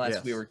mean,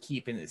 unless we were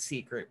keeping it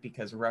secret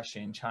because Russia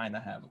and China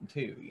have them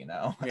too, you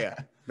know? Yeah,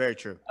 very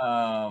true.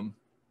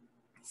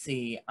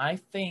 See, I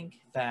think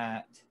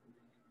that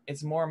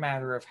it's more a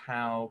matter of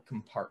how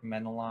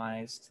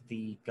compartmentalized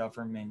the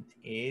government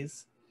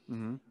is.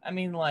 Mm-hmm. I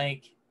mean,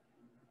 like,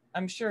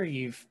 I'm sure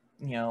you've,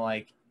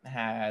 like,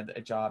 had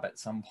a job at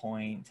some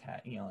point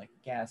at, like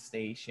a gas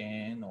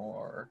station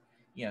or,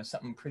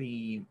 something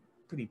pretty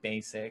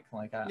basic.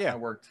 Like I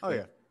worked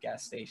with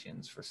gas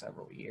stations for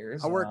several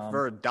years. I worked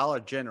for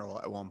Dollar General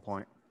at one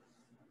point.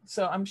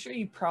 So I'm sure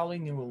you probably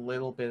knew a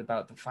little bit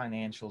about the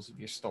financials of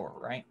your store,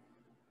 right?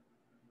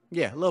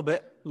 Yeah, a little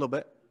bit.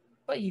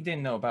 But you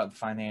didn't know about the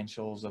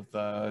financials of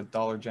the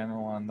Dollar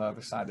General on the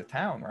other side of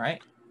town,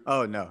 right?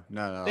 Oh, no.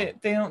 They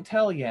don't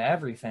tell you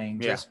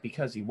everything just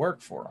because you work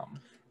for them.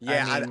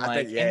 Yeah, I mean,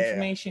 I think,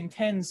 information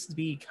tends to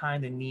be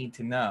kind of need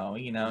to know.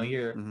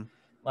 You're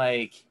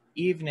like,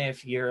 even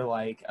if you're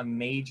like a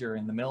major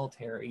in the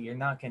military, you're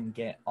not going to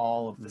get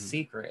all of the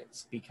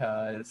secrets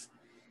because,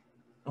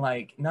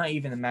 like, not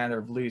even a matter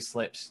of loose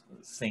lips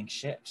sink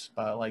ships,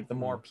 but like the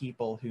more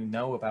people who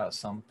know about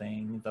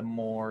something, the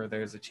more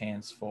there's a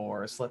chance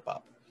for a slip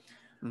up.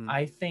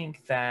 I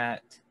think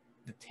that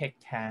the Tic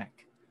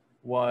Tac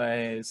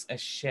was a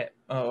ship,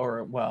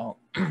 or well,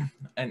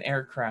 an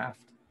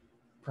aircraft,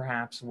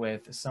 perhaps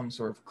with some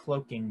sort of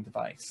cloaking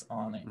device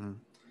on it.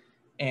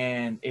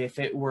 And if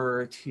it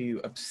were to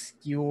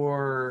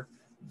obscure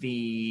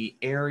the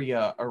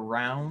area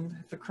around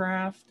the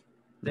craft,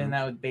 then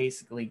that would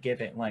basically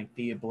give it like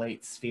the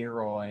oblate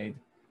spheroid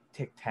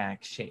Tic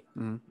Tac shape,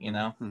 you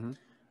know?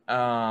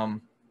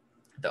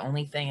 The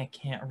only thing I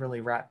can't really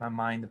wrap my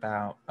mind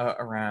about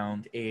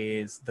around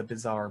is the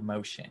bizarre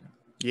motion.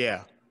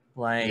 Yeah.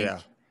 Like,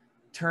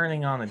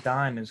 turning on a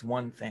dime is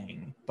one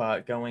thing,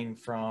 but going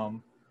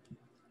from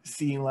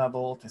sea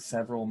level to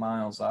several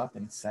miles up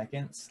in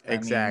seconds.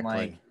 Exactly.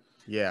 I mean,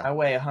 like, I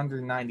weigh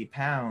 190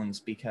 pounds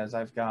because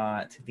I've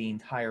got the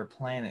entire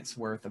planet's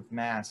worth of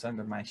mass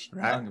under my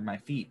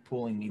feet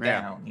pulling me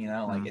down.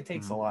 Like, it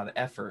takes a lot of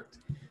effort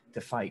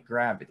to fight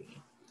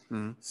gravity.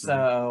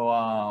 So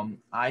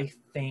I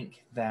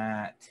think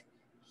that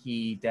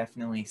he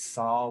definitely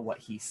saw what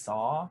he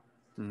saw,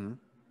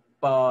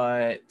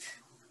 but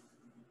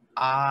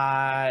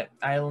I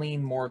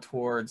lean more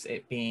towards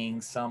it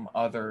being some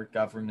other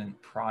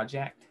government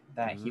project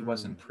that he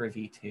wasn't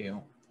privy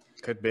to.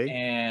 Could be.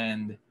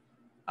 And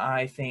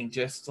I think,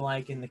 just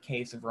like in the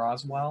case of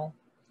Roswell,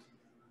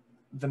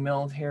 the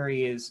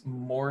military is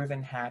more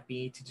than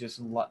happy to just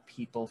let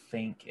people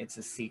think it's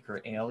a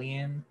secret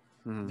alien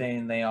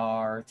than they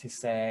are to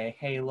say,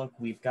 hey, look,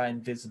 we've got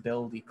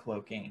invisibility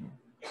cloaking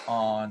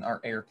on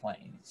our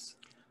airplanes.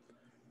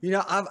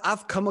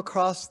 I've come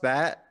across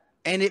that,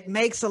 and it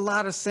makes a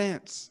lot of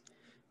sense.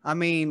 I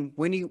mean,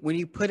 when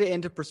you put it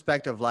into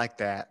perspective like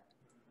that,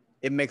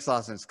 it makes a lot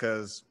of sense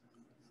because,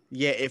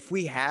 if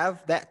we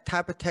have that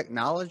type of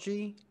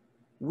technology,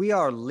 we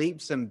are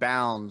leaps and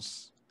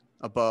bounds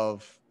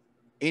above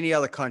any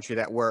other country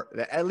that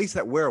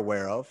we're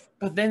aware of.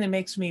 But then it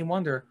makes me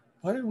wonder,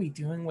 what are we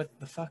doing with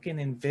the fucking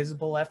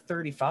invisible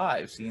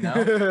F-35s, you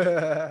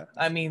know?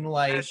 I mean,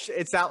 like...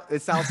 It's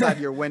outside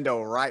your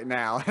window right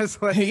now.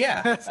 That's what, I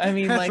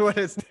mean, that's like, what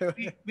it's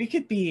doing. We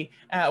could be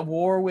at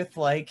war with,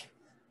 like,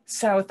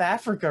 South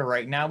Africa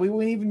right now. We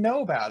wouldn't even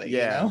know about it, you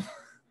know?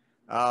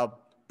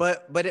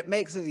 But it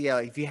makes it,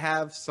 if you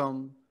have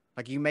some,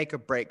 like, you make a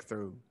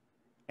breakthrough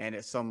and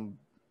it's some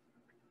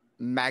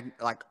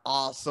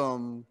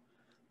awesome,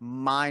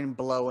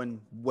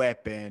 mind-blowing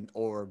weapon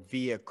or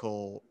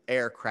vehicle,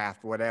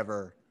 aircraft,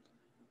 whatever,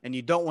 and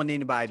you don't want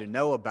anybody to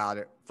know about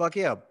it, fuck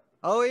yeah.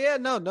 Oh yeah,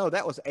 no,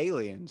 that was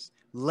aliens.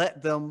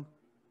 Let them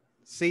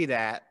see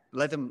that.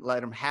 Let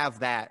them have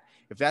that.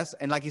 If that's,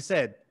 and like you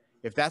said,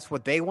 if that's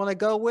what they want to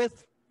go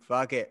with,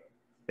 fuck it.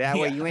 That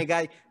way you ain't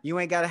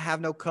got to have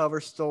no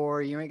cover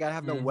story. You ain't got to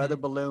have no weather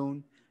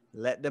balloon.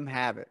 Let them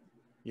have it,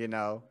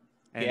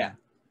 and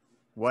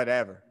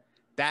whatever.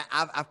 That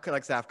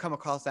I've come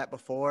across that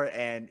before,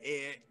 and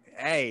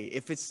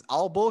if it's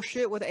all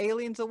bullshit with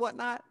aliens or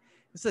whatnot,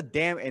 it's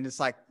and it's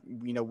like,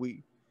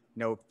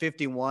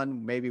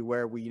 51, maybe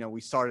where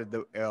we started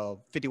the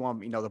 51,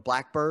 the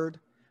Blackbird,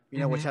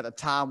 which at the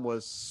time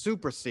was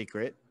super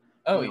secret.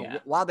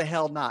 Why the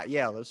hell not?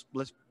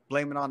 Let's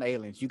blame it on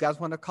aliens. You guys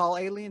want to call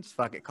aliens?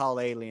 Fuck it, call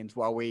aliens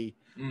while we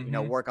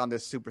work on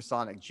this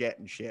supersonic jet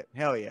and shit.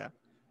 Hell yeah.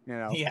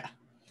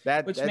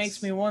 Which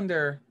makes me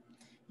wonder,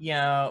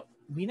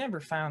 we never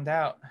found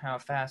out how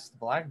fast the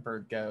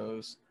Blackbird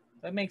goes.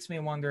 That makes me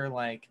wonder,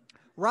 like,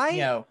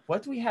 right?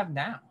 What do we have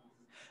now?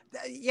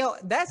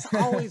 That's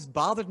always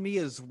bothered me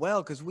as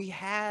well, because we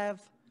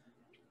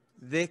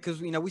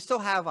still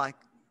have, like,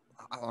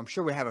 I'm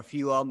sure we have a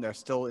few of them that are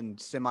still in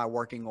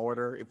semi-working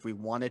order if we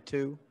wanted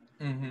to.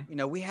 You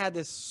know, we had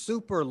this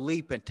super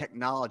leap in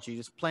technology,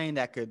 this plane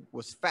that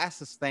was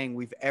fastest thing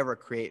we've ever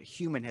created,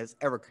 human has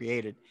ever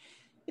created.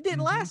 It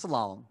didn't last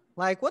long.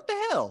 Like, what the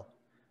hell?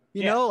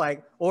 You know,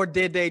 like, or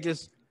did they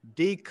just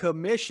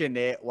decommission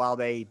it while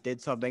they did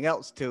something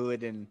else to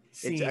it? And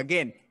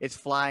it's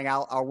flying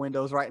out our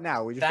windows right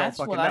now. We just don't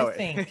fucking know it.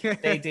 That's what I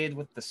think they did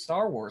with the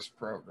Star Wars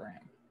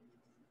program.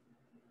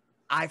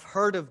 I've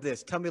heard of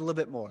this. Tell me a little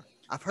bit more.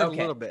 I've heard a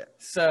little bit.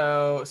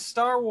 So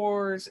Star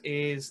Wars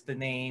is the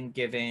name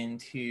given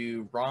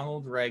to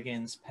Ronald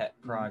Reagan's pet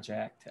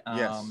project.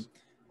 Yes.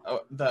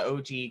 The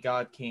OG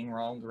God King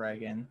Ronald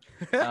Reagan,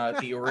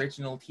 the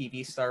original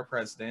TV star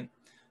president.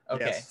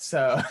 Okay, yes.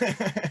 so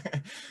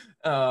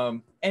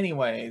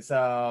anyways,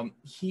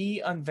 he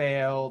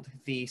unveiled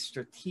the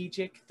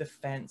Strategic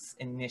Defense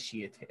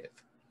Initiative,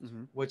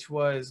 which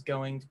was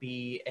going to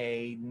be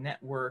a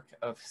network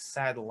of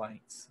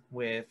satellites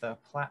with a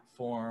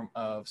platform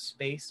of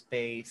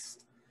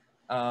space-based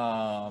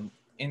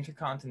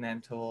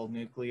intercontinental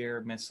nuclear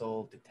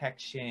missile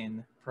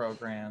detection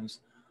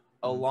programs,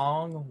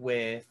 along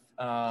with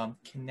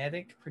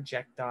kinetic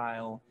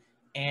projectile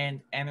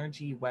and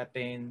energy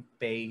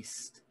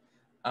weapon-based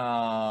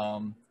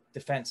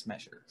defense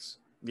measures.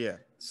 Yeah.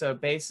 So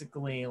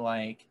basically,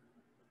 like,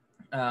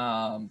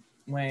 when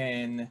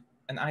an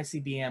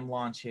ICBM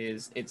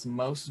launches, it's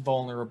most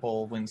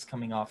vulnerable when it's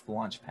coming off the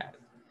launch pad.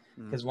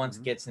 Because once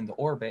it gets into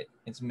orbit,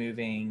 it's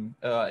moving,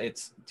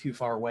 it's too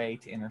far away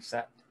to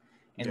intercept.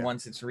 And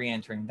once it's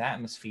re-entering the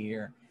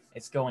atmosphere,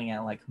 it's going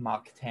at like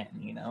Mach 10,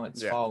 you know?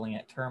 It's falling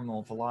at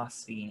terminal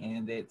velocity,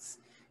 and it's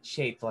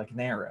shaped like an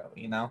arrow,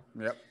 you know?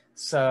 Yep.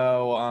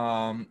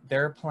 So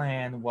their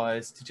plan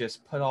was to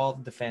just put all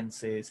the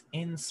defenses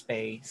in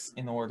space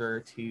in order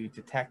to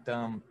detect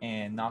them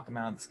and knock them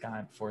out of the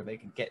sky before they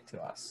could get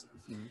to us.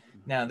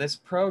 Now, this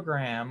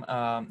program,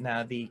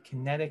 now the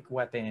kinetic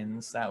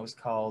weapons, that was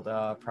called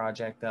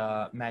Project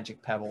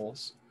Magic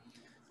Pebbles,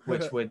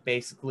 which would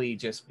basically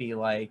just be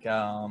like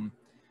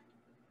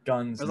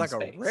guns in like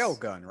space. A rail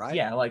gun, right?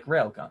 Yeah, like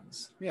rail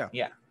guns. Yeah.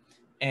 Yeah.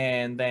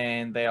 And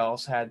then they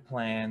also had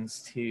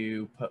plans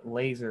to put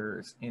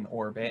lasers in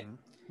orbit,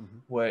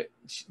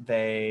 which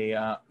they,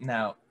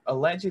 now,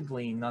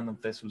 allegedly, none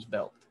of this was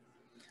built.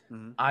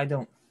 I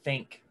don't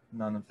think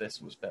none of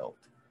this was built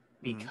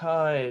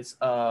because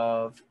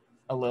of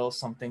a little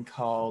something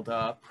called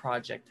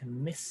Project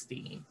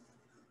Misty,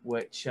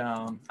 which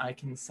I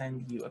can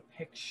send you a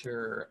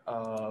picture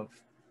of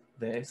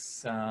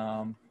this.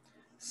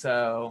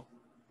 So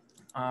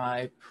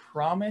I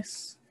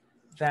promise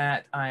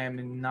that I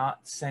am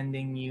not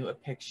sending you a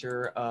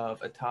picture of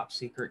a top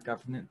secret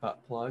government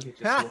butt plug. It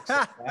just looks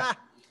like that.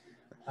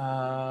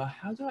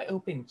 How do I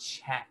open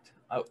chat?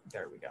 Oh,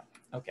 there we go.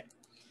 Okay.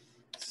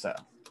 So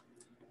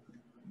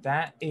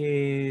that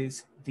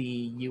is the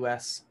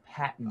U.S.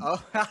 patent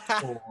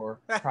for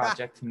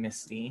Project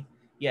Misty.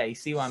 Yeah, you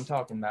see what I'm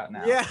talking about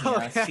now.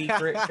 Yeah.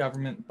 Secret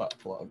government butt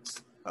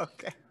plugs.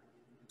 Okay.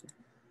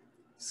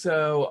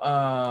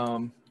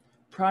 So,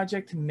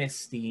 Project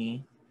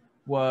Misty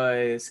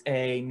was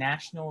a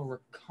National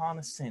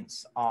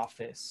Reconnaissance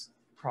Office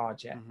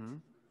project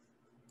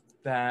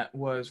that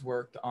was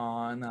worked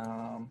on.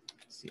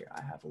 Let's see,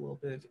 I have a little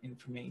bit of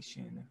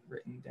information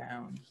written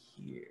down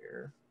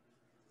here.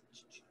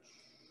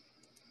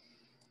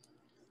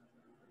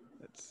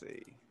 Let's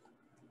see.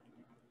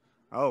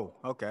 Oh,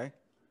 okay.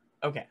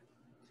 Okay.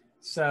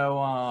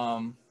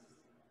 So,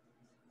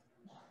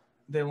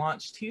 they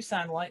launched 2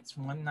 satellites,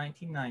 one in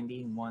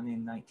 1990 and one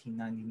in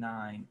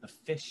 1999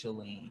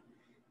 officially.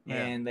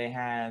 And they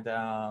had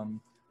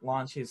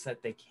launches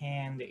that they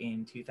canned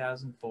in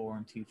 2004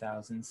 and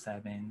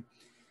 2007.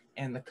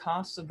 And the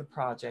cost of the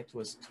project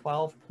was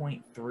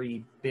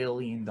 $12.3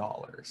 billion.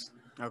 Okay.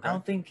 I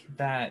don't think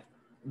that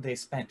they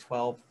spent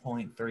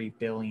 $12.3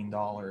 billion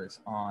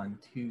on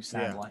 2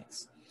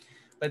 satellites.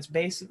 But it's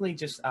basically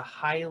just a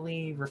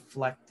highly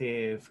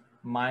reflective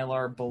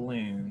Mylar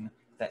balloon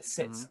that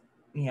sits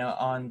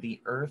on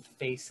the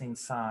Earth-facing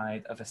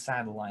side of a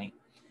satellite.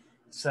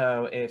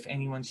 So if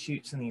anyone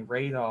shoots any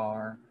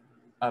radar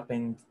up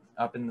in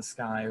the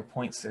sky or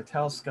points their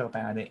telescope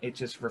at it, it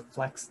just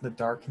reflects the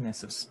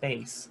darkness of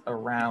space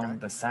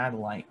around the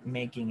satellite,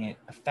 making it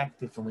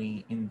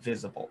effectively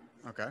invisible.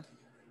 Okay.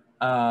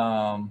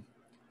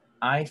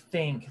 I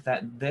think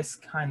that this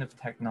kind of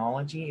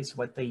technology is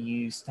what they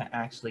use to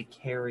actually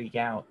carry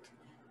out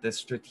the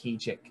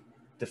Strategic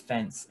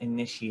Defense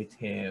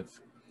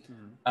Initiative.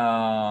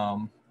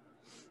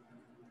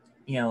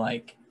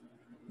 Like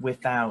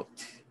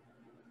without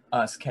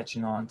us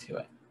catching on to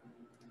it.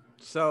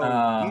 So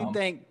you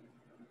think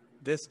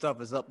this stuff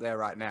is up there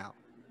right now?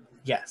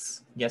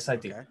 Yes, I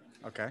do.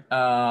 Okay.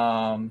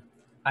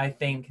 I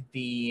think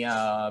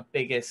the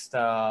biggest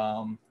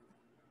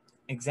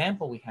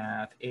example we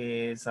have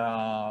is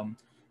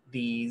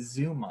the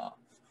Zuma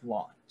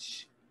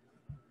launch.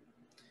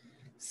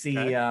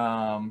 See,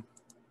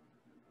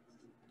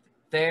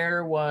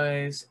 there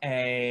was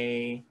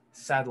a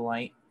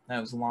satellite that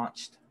was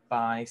launched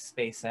by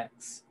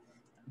SpaceX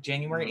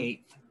January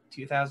 8th,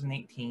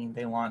 2018,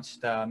 they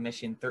launched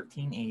Mission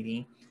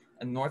 1380,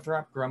 a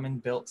Northrop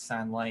Grumman built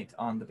satellite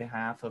on the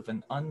behalf of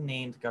an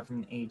unnamed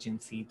government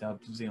agency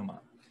dubbed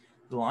Zuma.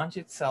 The launch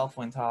itself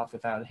went off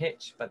without a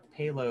hitch, but the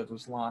payload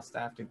was lost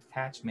after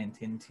detachment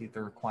into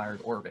the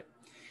required orbit.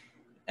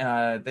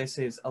 This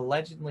is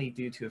allegedly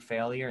due to a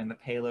failure in the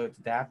payload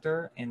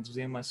adapter, and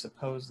Zuma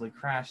supposedly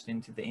crashed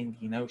into the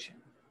Indian Ocean.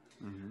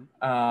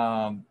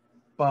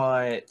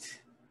 But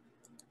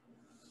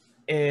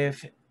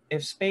if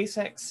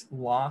SpaceX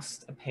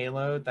lost a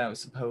payload that was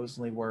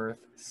supposedly worth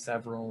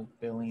several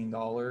 $billion,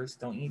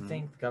 don't you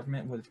think the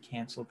government would have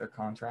canceled their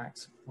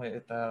contracts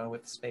with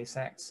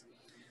SpaceX?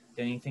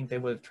 Don't you think they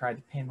would have tried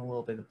to pin a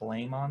little bit of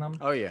blame on them?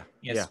 Oh yeah.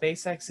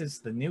 SpaceX is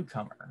the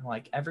newcomer.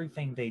 Like,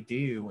 everything they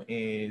do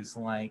is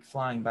like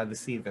flying by the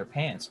seat of their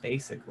pants,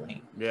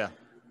 basically. Yeah.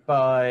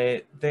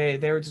 But they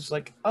were just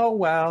like, oh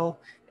well,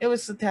 it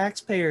was the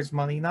taxpayers'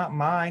 money, not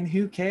mine.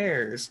 Who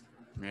cares?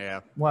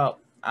 Yeah. Well,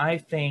 I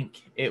think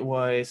it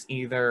was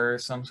either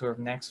some sort of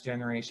next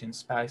generation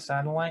spy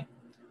satellite,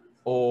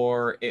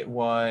 or it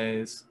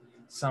was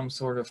some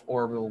sort of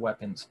orbital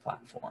weapons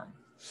platform.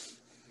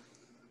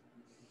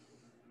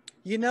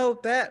 You know,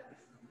 that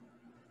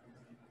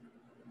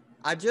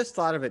I just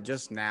thought of it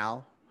just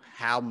now,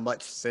 how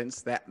much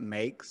sense that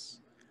makes.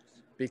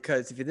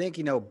 Because if you think,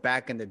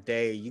 back in the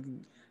day, you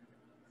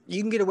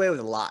can get away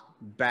with a lot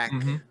back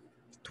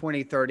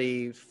 20,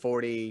 30,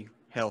 40,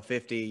 hell,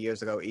 50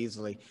 years ago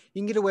easily.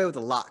 You can get away with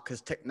a lot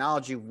because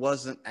technology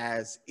wasn't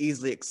as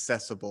easily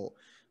accessible.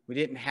 We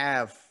didn't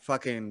have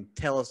fucking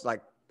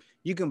like,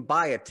 you can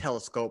buy a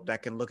telescope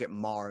that can look at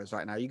Mars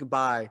right now. You can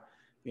buy,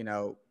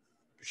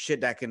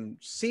 shit that can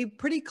see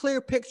pretty clear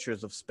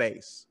pictures of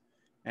space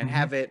and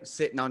have it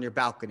sitting on your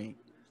balcony.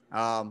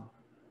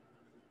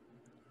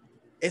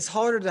 It's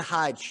harder to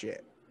hide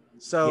shit.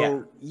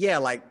 So yeah,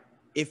 like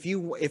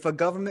if a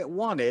government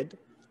wanted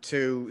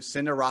to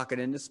send a rocket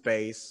into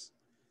space,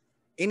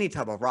 any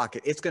type of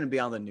rocket, it's going to be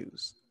on the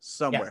news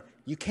somewhere.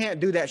 You can't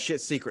do that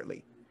shit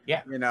secretly.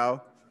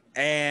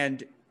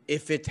 And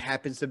if it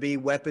happens to be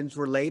weapons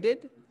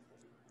related,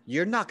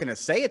 you're not going to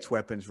say it's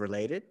weapons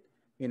related.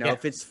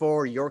 If it's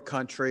for your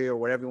country or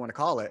whatever you want to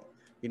call it,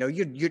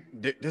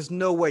 there's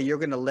no way you're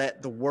going to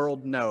let the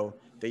world know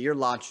that you're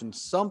launching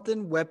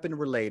something weapon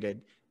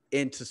related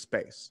into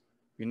space.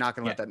 You're not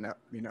going to let that know,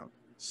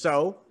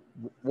 So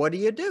what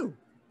do?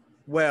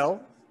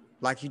 Well,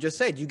 like you just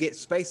said, you get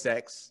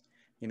SpaceX,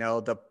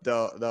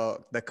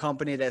 the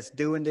company that's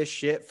doing this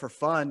shit for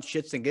fun,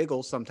 shits and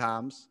giggles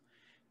sometimes,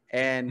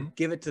 and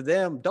give it to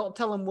them. Don't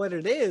tell them what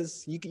it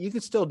is. You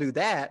can still do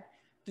that.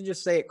 Then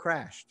just say it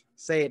crashed.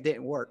 Say it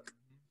didn't work.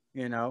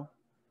 That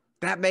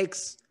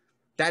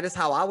is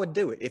how I would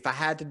do it. If I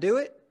had to do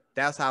it,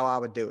 that's how I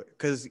would do it.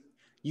 Because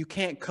you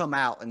can't come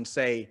out and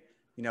say,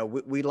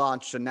 we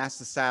launched a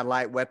NASA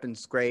satellite,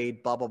 weapons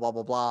grade, blah, blah, blah,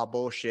 blah, blah,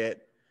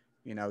 bullshit.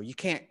 You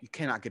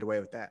cannot get away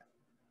with that.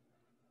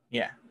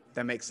 Yeah.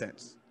 That makes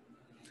sense.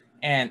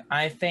 And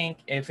I think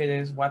if it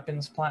is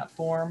weapons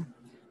platform,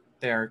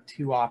 there are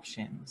two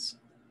options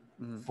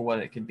for what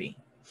it could be.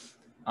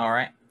 All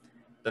right.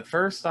 The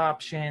first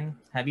option,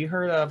 have you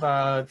heard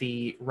of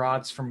the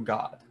rods from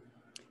God?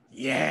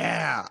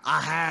 Yeah,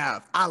 I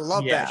have. I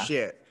love that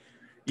shit.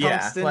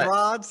 Tungsten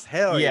rods?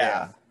 Hell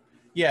yeah.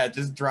 Yeah,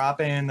 just drop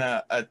in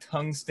a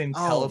tungsten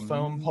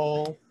telephone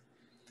pole.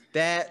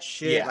 That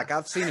shit, like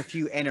I've seen a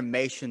few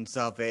animations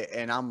of it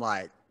and I'm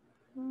like,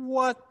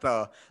 what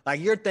the?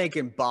 Like you're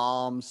thinking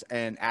bombs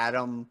and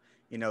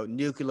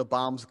nuclear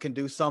bombs can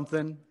do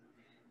something.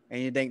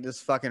 And you think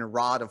this fucking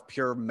rod of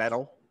pure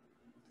metal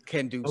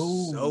can do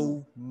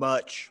so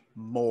much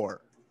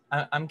more.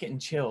 I'm getting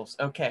chills.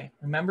 Okay,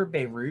 remember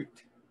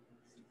Beirut?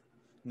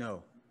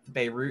 No. The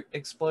Beirut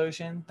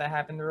explosion that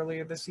happened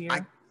earlier this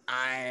year?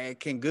 I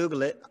can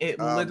Google it. It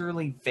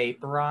literally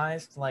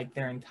vaporized like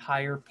their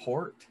entire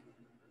port.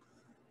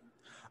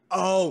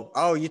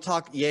 You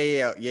talk.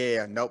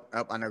 Yeah. Nope.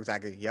 I know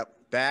exactly. Yep.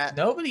 That.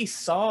 Nobody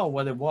saw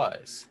what it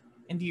was.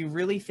 And do you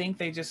really think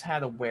they just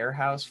had a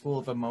warehouse full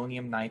of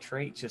ammonium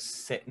nitrate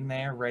just sitting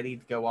there ready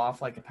to go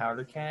off like a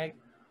powder keg?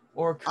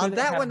 Or could it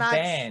have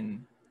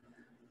been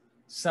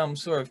some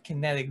sort of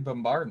kinetic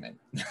bombardment?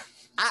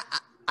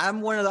 I'm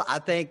one of the. I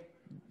think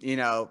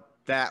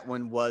that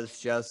one was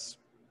just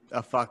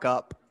a fuck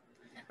up.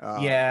 You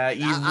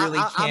really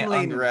can't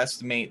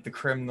underestimate the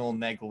criminal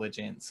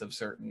negligence of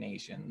certain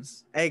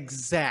nations.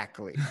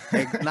 Exactly.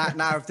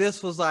 now, if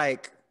this was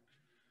like,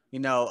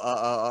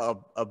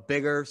 a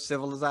bigger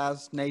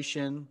civilized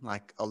nation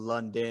like a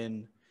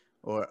London,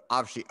 or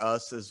obviously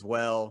us as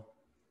well,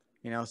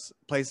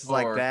 places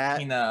like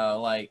that.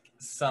 Like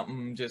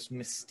something just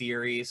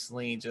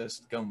mysteriously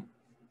just go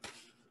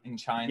in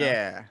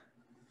China.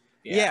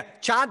 Yeah.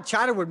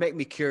 China would make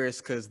me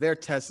curious because they're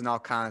testing all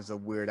kinds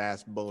of weird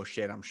ass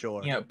bullshit, I'm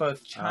sure.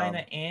 Both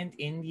China and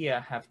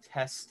India have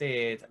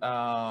tested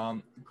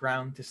ground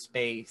to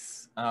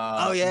space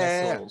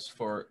missiles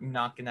for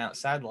knocking out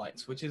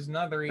satellites, which is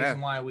another reason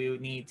why we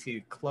would need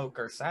to cloak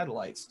our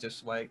satellites,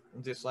 just like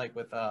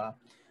with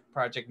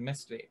Project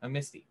Misty.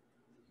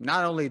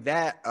 Not only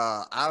that,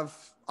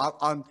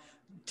 I'm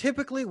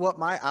typically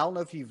I don't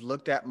know if you've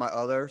looked at my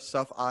other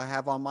stuff I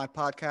have on my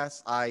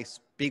podcast. I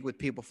speak with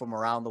people from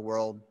around the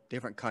world,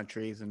 different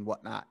countries and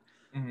whatnot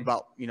Mhm.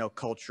 about,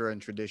 culture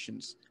and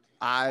traditions.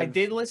 I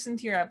did listen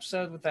to your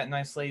episode with that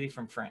nice lady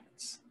from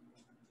France.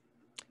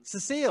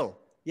 Cecile.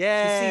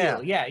 Yeah.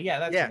 Cecile. Yeah,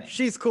 that's her Yeah. name.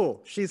 She's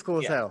cool. She's cool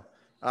as Yeah. hell.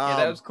 Yeah,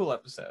 that was a cool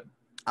episode.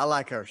 I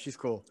like her. She's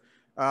cool.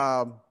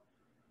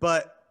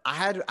 But I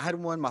had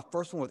one. My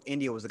first one with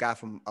India was a guy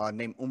from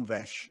named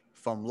Umvesh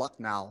from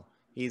Lucknow.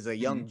 He's a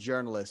young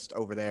journalist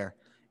over there,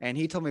 and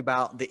he told me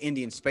about the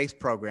Indian space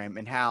program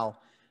and how,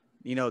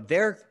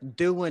 they're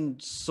doing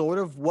sort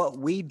of what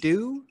we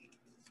do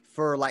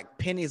for like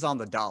pennies on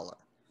the dollar.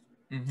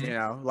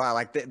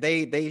 Like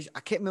they I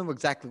can't remember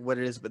exactly what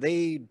it is, but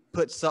they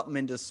put something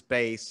into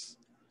space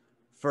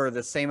for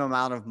the same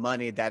amount of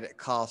money that it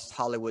cost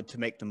Hollywood to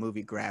make the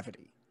movie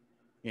Gravity.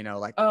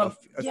 Like a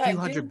few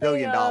 $100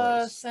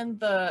 billion. Send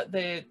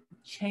the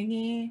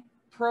Cheney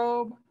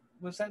probe?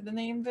 Was that the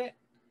name of it?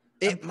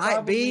 It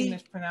might be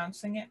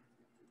mispronouncing it.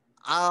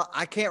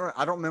 I can't.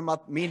 I don't remember.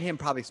 Me and him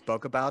probably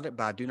spoke about it,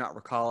 but I do not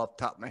recall off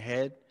the top of my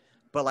head.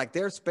 But like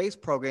their space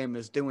program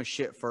is doing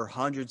shit for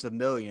hundreds of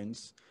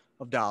millions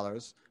of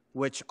dollars,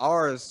 which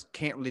ours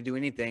can't really do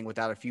anything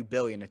without a few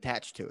billion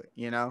attached to it.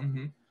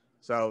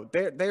 So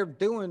they're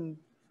doing,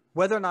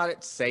 whether or not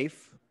it's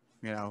safe,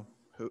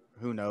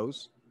 who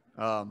knows.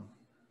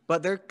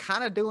 But they're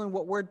kind of doing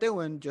what we're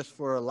doing just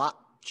for a lot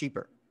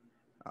cheaper.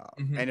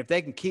 And if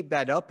they can keep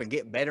that up and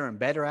get better and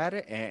better at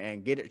it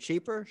and get it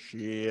cheaper,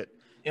 shit.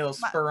 It'll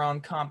spur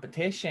on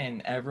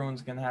competition.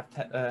 Everyone's gonna have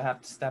to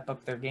step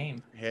up their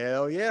game.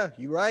 Hell yeah,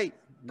 you're right.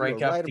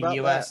 Break up the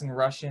U.S. and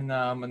Russian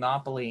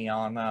monopoly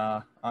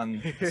on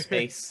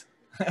space.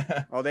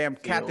 Oh, damn,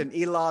 Captain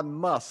Elon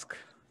Musk.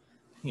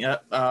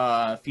 Yep,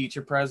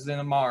 future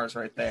president of Mars,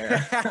 right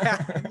there.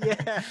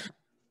 Yeah,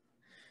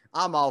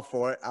 I'm all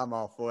for it.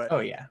 Oh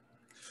yeah.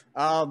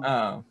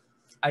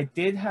 I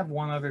did have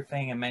one other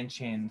thing I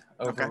mentioned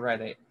over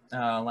Reddit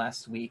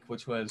last week,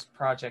 which was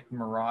Project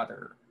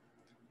Marauder,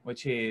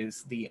 which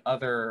is the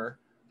other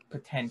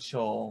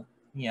potential,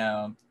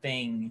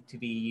 thing to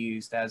be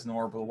used as an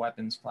orbital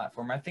weapons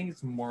platform. I think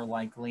it's more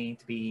likely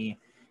to be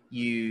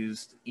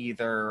used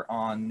either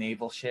on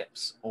naval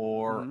ships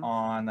or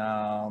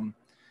on,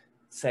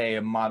 say,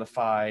 a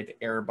modified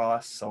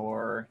Airbus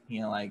or,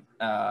 like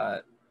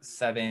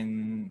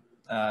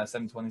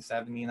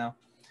 727,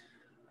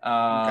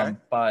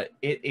 But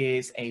it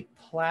is a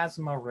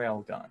plasma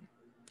railgun.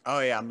 Oh,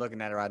 yeah, I'm looking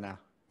at it right now.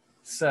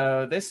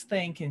 So this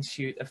thing can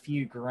shoot a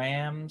few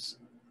grams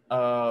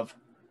of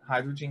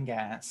hydrogen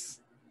gas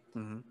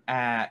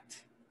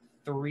at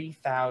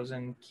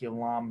 3,000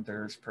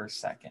 kilometers per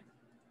second.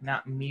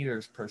 Not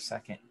meters per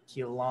second,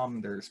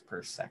 kilometers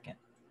per second.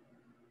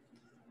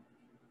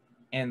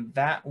 And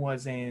that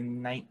was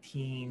in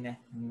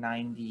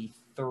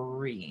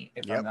 1993,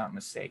 if I'm not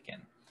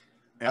mistaken.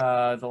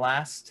 The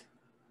last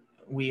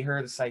we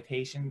heard a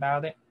citation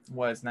about it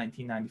was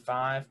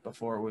 1995,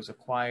 before it was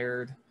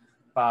acquired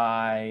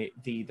by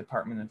the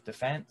Department of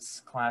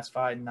Defense,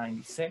 classified in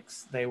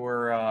 96. They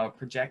were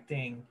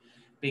projecting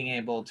being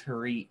able to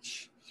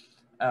reach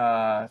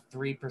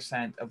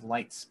 3% of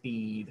light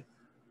speed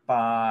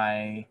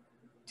by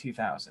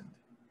 2000.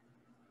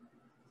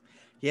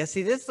 Yeah,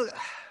 see,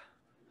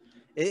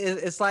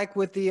 it's like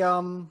with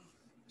the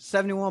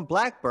 71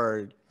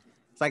 Blackbird.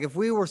 It's like if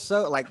we were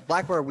like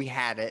Blackbird, we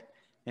had it,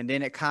 and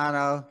then it kind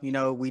of,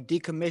 we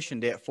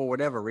decommissioned it for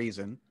whatever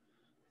reason.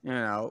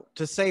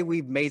 To say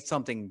we've made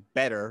something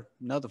better,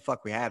 no, the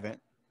fuck we haven't,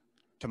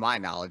 to my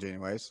knowledge,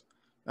 anyways.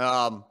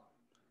 But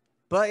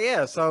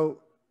yeah, so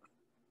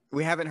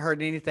we haven't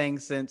heard anything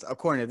since,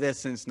 according to this,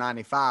 since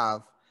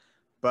 95.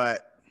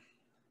 But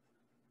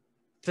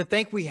to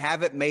think we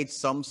haven't made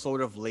some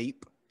sort of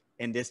leap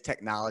in this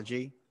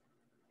technology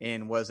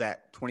in, was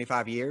that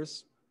 25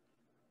 years?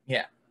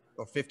 Yeah.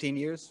 Or 15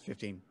 years?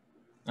 15.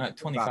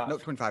 25. No,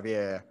 25.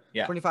 Yeah.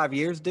 25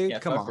 years, dude. Yeah,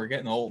 Come on. We're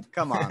getting old.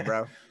 Come on,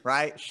 bro.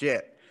 Right?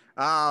 Shit.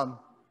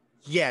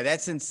 Yeah,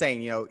 that's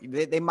insane.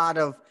 They might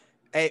have,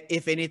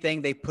 if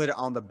anything, they put it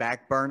on the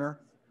back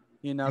burner,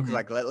 because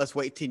like, let's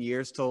wait 10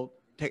 years till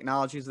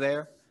technology's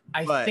there.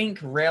 I think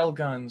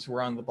railguns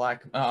were on the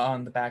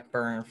back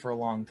burner for a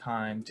long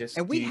time.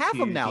 And we have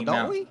them now,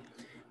 don't we?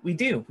 We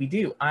do.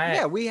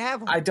 Yeah, we have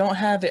them. I don't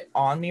have it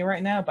on me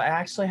right now, but I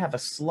actually have a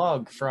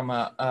slug from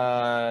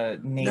a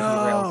Navy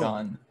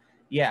railgun.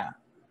 Yeah.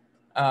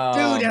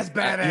 Dude, that's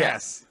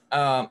badass.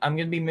 Yeah. I'm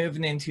going to be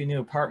moving into a new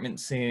apartment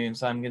soon,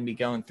 so I'm going to be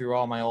going through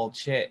all my old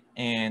shit.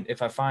 And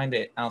if I find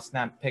it, I'll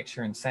snap a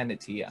picture and send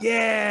it to you.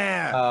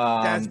 Yeah,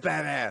 that's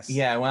badass.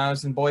 Yeah, when I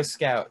was in Boy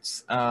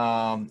Scouts,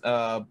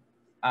 I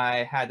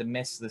had to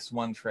miss this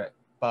one trip.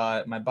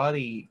 But my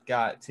buddy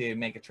got to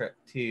make a trip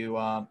to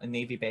a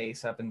Navy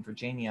base up in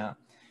Virginia.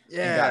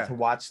 Yeah. And got to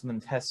watch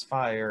them test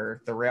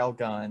fire the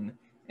railgun,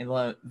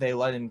 and they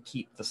let him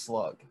keep the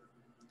slug.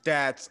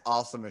 That's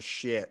awesome as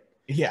shit.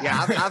 Yeah.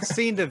 Yeah, I've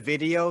seen the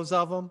videos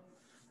of them.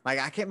 Like,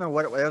 I can't remember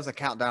what it was. There was a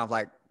countdown of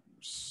like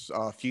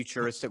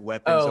futuristic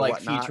weapons Oh, or like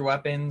whatnot. Future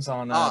Weapons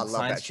on Oh, I the love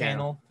Science that channel.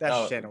 Channel. That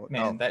Oh channel,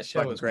 man, that show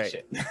fucking was my great.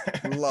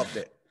 shit. Loved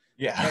it.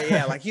 Yeah.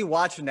 Yeah, like you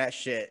watching that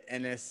shit,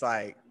 and it's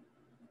like,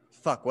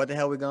 fuck, what the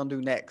hell we gonna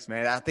do next,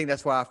 man? I think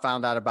that's why I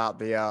found out about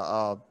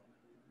the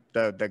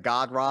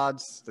god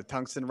rods, the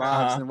tungsten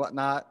rods Uh-huh. and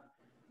whatnot.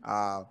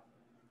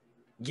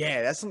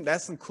 Yeah,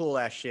 that's some cool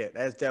ass shit.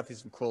 That's definitely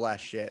some cool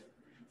ass shit.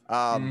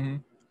 Mm-hmm.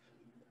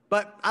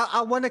 But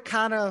I want to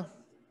kind of,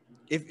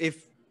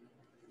 if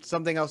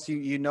something else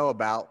you know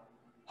about,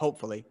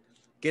 hopefully,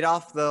 get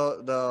off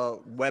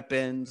the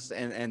weapons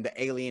and the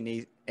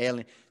alien.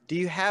 Do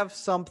you have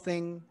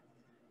something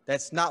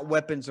that's not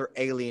weapons or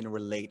alien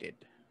related?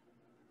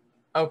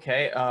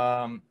 Okay.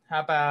 How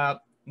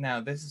about now?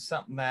 This is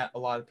something that a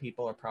lot of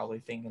people are probably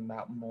thinking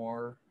about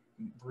more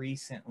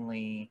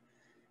recently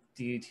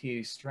due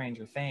to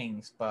Stranger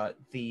Things, but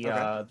Okay,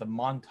 the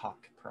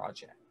Montauk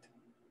Project.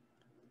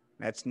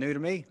 that's new to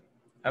me.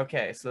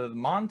 Okay, so the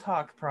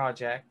Montauk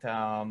Project,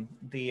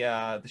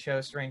 the show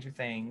Stranger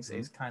Things Mhm.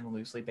 is kind of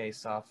loosely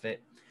based off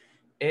it.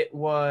 It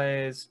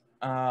was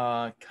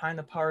kind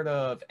of part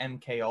of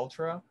MK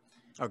Ultra,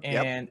 Oh,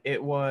 yep. and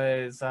it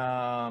was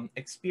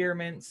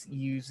experiments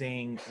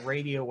using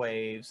radio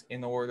waves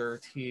in order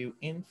to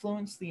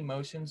influence the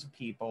emotions of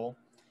people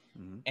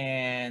Mhm.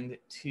 and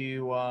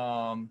to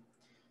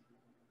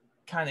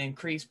kind of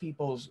increase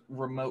people's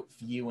remote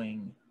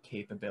viewing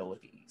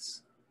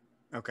capabilities.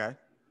 Okay.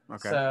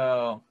 Okay.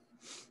 So,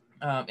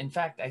 in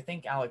fact, I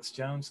think Alex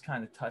Jones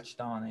kind of touched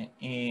on it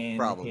in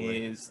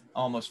Probably. his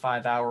almost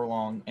 5 hour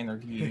long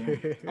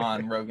interview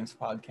on Rogan's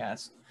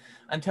podcast.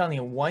 I'm telling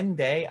you, one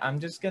day I'm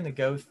just gonna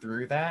go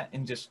through that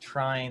and just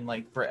try and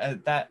like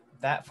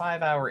that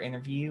 5 hour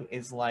interview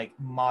is like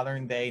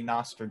modern day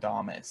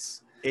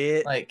Nostradamus.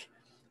 It. Like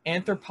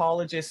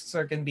anthropologists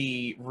are gonna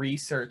be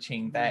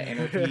researching that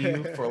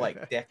interview for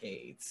like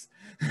decades.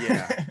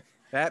 Yeah,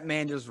 that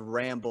man just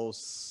rambles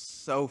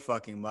so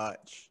fucking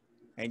much,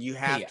 and Yeah.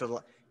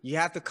 you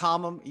have to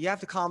calm him. You have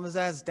to calm his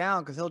ass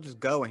down because he'll just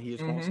go and he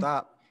just won't Mm-hmm.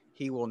 stop.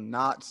 He will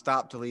not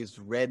stop till he's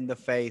red in the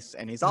face,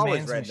 and he's The always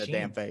man's red in the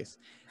damn machine. face.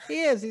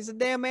 He is. He's a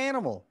damn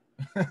animal.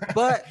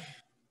 But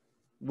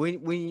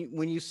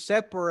when you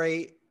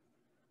separate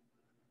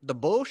the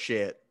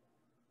bullshit,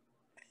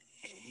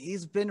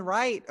 he's been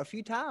right a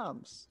few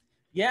times.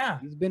 Yeah.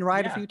 He's been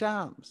right a Yeah. few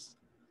times.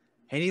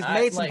 And he's I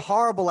made some like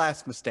horrible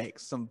ass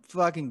mistakes. Some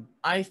fucking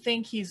I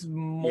think he's yeah.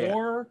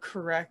 more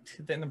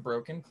correct than a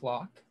broken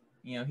clock.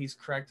 You know, he's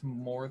correct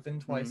more than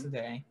twice Mm-hmm. a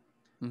day.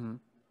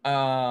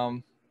 Mm-hmm.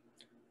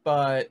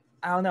 But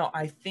I don't know.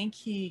 I think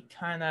he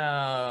kind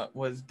of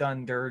was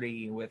done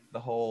dirty with the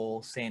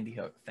whole Sandy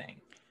Hook thing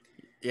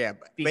Yeah,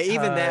 but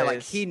even that, like,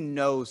 because he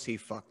knows he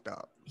fucked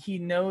up. he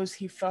knows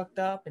he fucked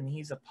up and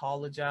he's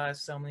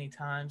apologized so many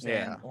times.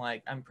 Yeah, And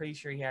like, I'm pretty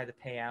sure he had to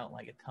pay out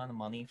like a ton of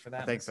money for I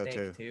that think so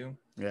mistake too. too.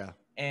 Yeah.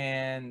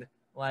 And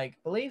like,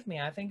 believe me,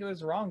 I think it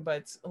was wrong.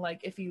 But like,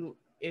 if you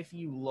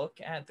look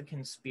at the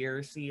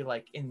conspiracy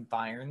like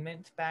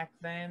environment back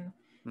then,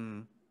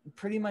 Mm.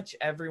 pretty much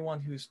everyone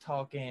who's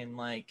talking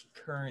like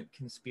current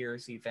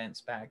conspiracy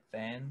events back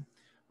then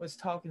was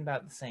talking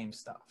about the same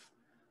stuff.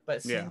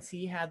 But Yeah. since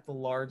he had the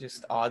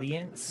largest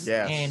audience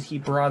and Yes. he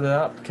brought it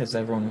up because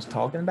everyone was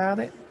talking about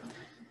it,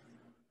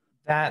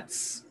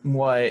 that's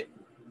what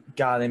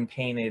got him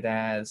painted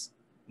as,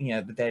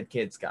 the dead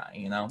kids guy,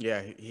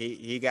 Yeah.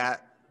 He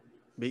got,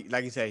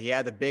 like you said, he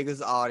had the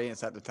biggest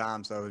audience at the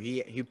time, so he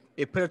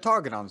it put a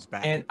target on his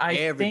back, And and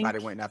everybody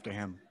went after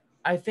him.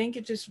 I think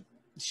it just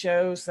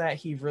shows that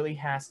he really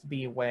has to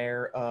be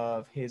aware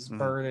of his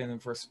burden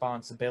of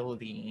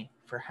responsibility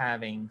for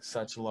having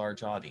such a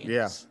large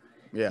audience.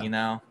 Yeah.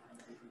 Yeah.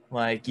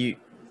 Like you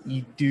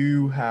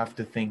do have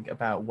to think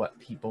about what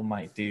people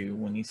might do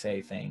when you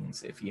say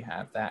things if you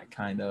have that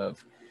kind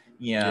of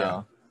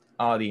Yeah.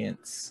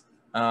 audience.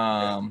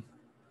 Yeah.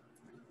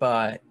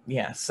 But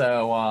yeah,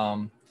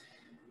 so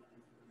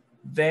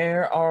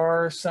there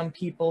are some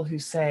people who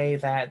say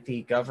that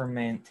the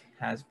government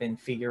has been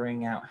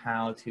figuring out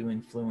how to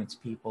influence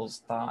people's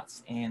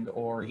thoughts and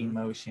or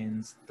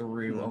emotions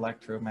through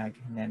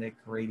electromagnetic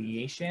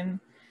radiation.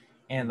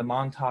 And the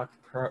Montauk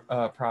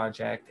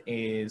Project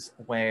is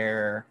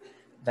where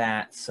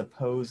that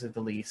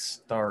supposedly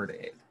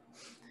started.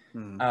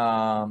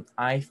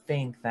 I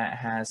think that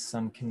has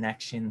some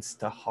connections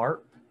to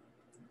HARP.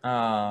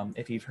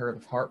 If you've heard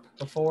of HARP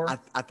before.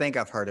 I think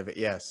I've heard of it.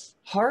 Yes.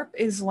 HARP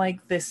is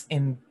like this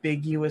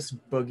ambiguous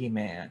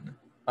boogeyman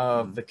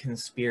of the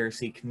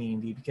conspiracy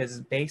community because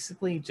it's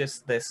basically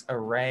just this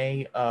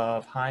array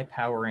of high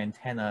power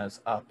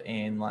antennas up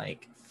in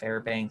like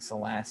Fairbanks,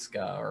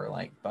 Alaska, or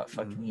like butt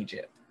fucking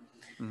Egypt.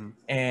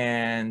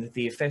 And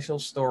the official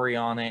story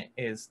on it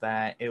is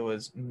that it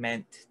was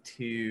meant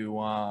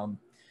to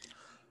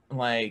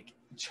like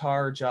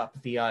charge up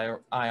the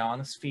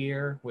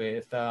ionosphere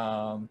with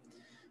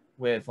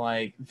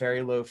like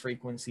very low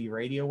frequency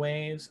radio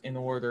waves in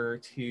order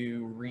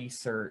to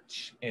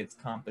research its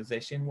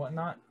composition,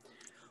 whatnot.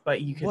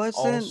 But you could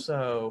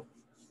also,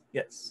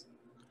 yes.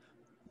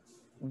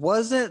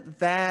 wasn't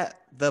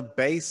that the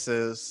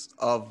basis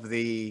of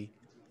the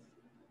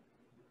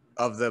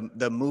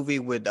movie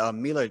with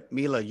Mila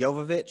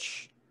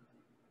Jovovich?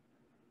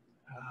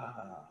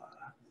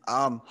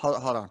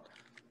 Hold on.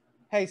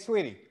 Hey,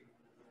 sweetie,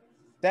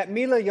 that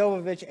Mila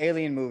Jovovich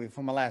alien movie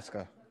from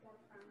Alaska,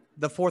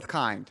 The Fourth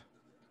Kind.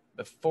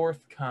 The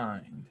Fourth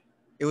Kind.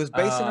 It was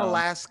based in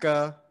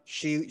Alaska.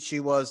 She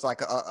was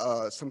like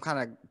some kind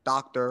of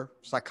doctor,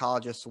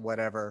 psychologist, or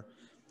whatever.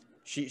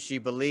 She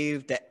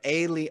believed that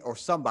alien or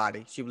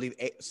somebody. She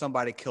believed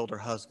somebody killed her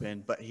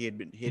husband, but he had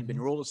been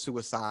ruled a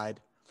suicide.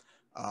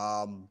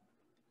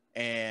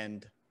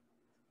 And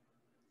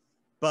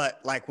but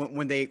like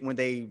when they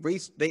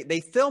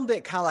filmed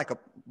it kind of like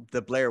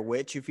the Blair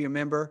Witch, if you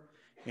remember,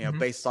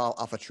 based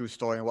off a true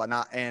story and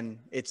whatnot. And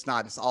it's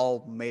not. It's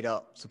all made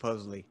up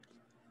supposedly.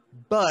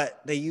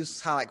 But they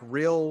used kind of like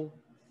real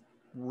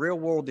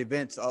world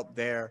events up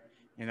there,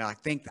 and I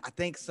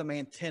think some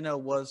antenna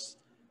was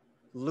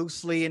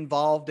loosely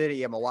involved in it.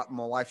 Yeah, my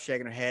wife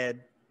shaking her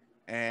head,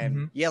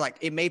 and yeah, like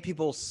it made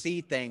people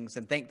see things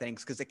and think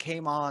things because it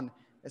came on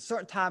a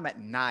certain time at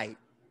night,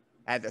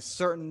 at a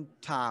certain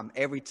time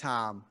every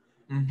time.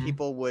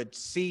 People would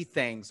see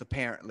things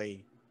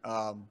apparently.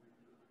 I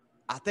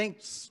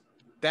think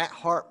that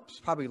harps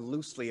probably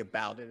loosely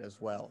about it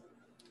as well.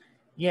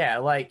 Yeah,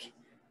 like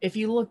if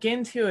you look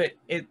into it,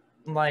 it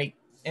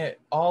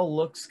all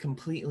looks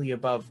completely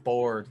above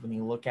board when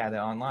you look at it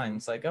online.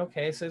 It's like,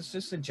 okay, so it's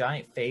just a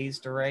giant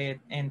phased array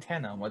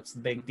antenna. What's the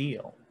big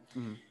deal?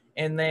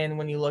 And then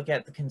when you look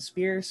at the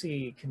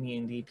conspiracy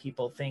community,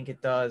 people think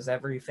it does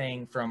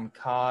everything from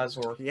cause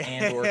or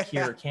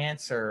cure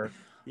cancer,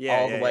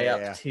 all the way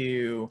up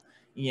to,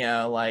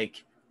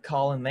 like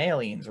calling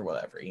aliens or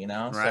whatever,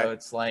 Right. So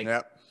it's like,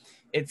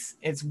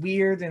 it's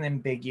weird and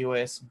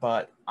ambiguous,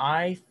 but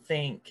I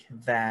think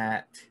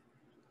that,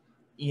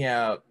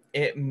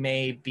 it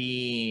may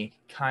be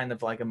kind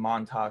of like a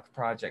Montauk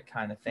Project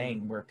kind of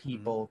thing where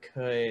people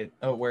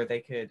where they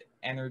could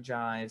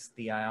energize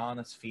the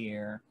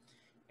ionosphere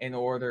in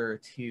order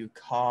to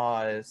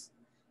cause,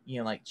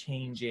 like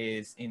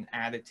changes in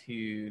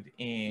attitude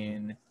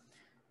in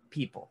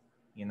people,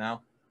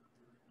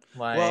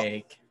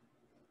 like,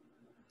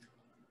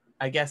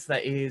 I guess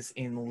that is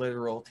in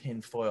literal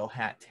tinfoil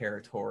hat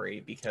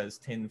territory because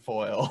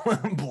tinfoil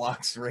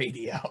blocks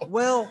radio.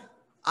 Well,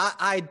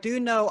 I do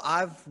know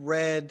I've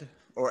read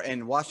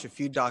and watched a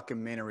few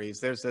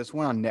documentaries. There's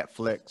one on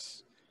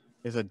Netflix.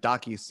 There's a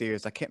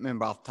docu-series. I can't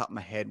remember off the top of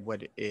my head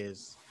what it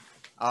is.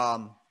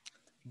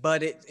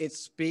 But it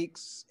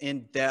speaks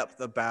in depth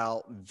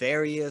about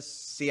various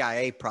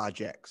CIA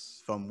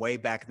projects from way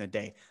back in the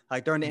day,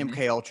 like during the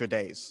MK Ultra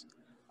days.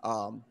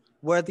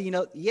 Where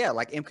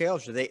like MK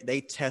Ultra,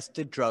 they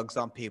tested drugs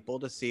on people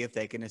to see if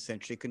they can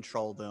essentially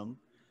control them,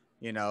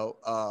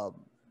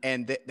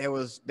 and there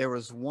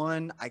was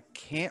one, I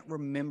can't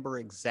remember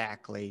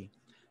exactly,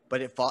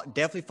 but it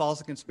definitely falls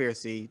in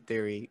conspiracy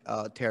theory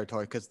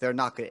territory because they're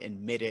not going to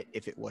admit it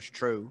if it was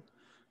true.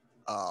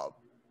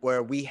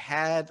 Where we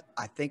had,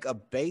 I think, a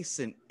base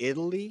in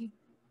Italy,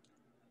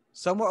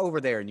 somewhere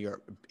over there in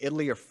Europe,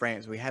 Italy or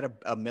France. We had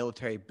a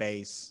military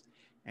base,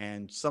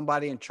 and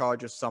somebody in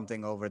charge of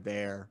something over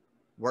there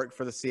worked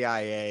for the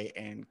CIA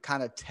and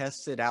kind of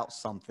tested out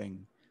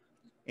something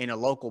in a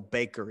local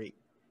bakery.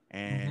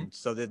 And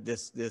so that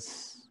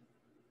this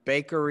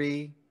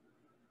bakery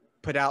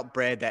put out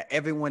bread that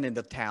everyone in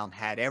the town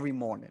had every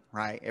morning,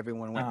 right?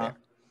 Everyone went there.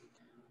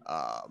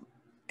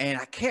 And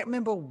I can't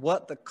remember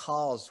what the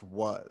cause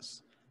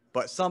was,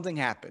 but something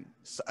happened,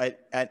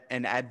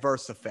 an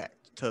adverse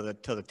effect to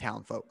the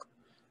town folk.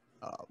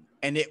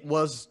 And it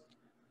was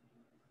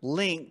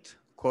linked,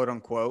 quote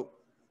unquote,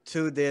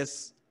 to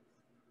this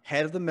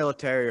head of the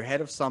military or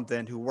head of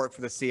something who worked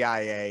for the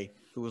CIA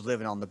who was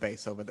living on the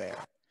base over there.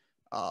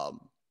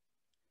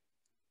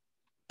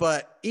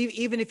 But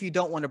even if you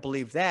don't want to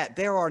believe that,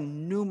 there are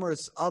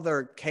numerous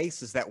other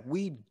cases that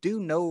we do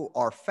know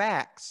are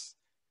facts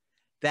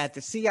that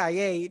the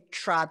CIA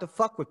tried to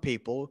fuck with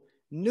people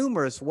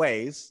numerous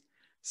ways.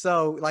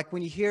 So like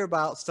when you hear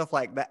about stuff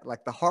like that,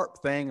 like the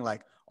HARP thing,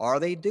 like, are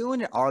they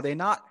doing it? Are they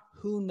not?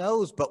 Who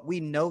knows? But we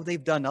know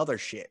they've done other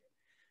shit.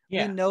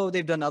 Yeah. We know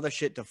they've done other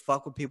shit to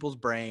fuck with people's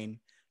brain,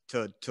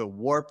 to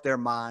warp their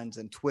minds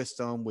and twist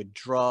them with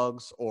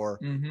drugs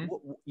or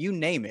you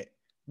name it.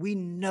 We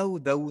know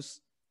those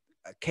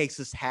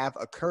cases have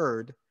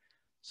occurred.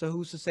 So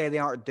who's to say they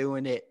aren't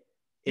doing it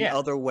in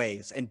other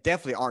ways, and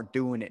definitely aren't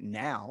doing it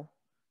now?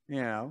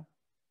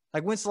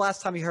 Like when's the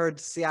last time you heard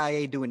the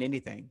CIA doing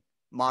anything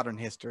modern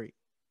history?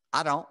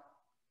 I don't.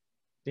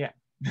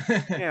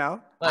 Yeah.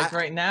 Like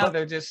right now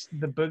they're just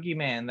the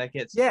boogeyman that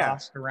gets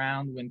tossed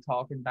around when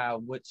talking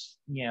about which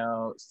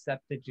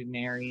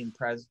septuagenarian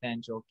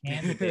presidential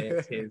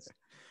candidate is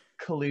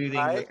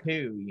colluding with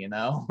who.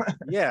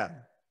 Yeah.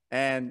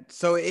 And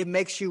so it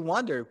makes you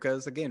wonder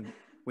because, again,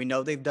 we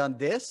know they've done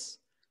this.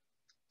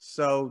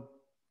 So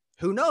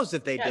who knows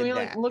if they did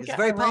that? Look it's at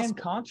very Iran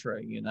possible. Contra,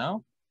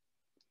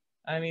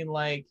 I mean,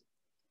 like,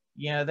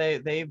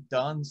 they've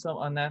done some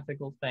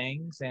unethical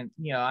things, and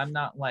I'm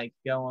not like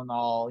going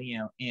all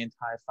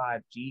anti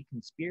 5G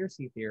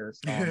conspiracy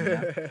theorist on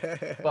you,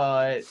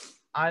 but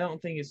I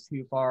don't think it's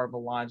too far of a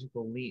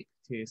logical leap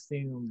to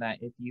assume that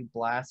if you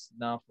blast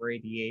enough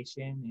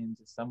radiation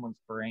into someone's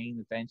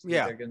brain, eventually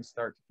they're going to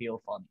start to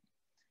feel funny.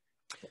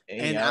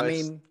 And I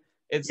mean,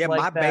 it's yeah, like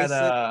my that.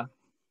 basic.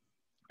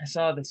 I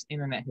saw this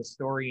internet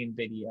historian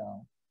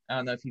video. I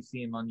don't know if you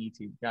see him on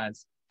YouTube.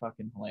 Guy's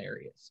fucking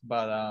hilarious.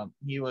 But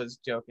he was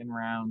joking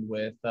around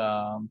with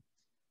one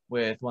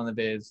of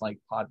his like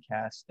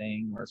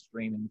podcasting or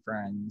streaming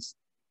friends,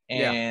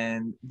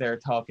 and they're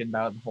talking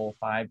about the whole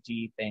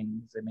 5G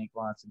thing. They make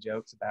lots of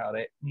jokes about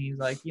it, and he's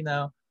like,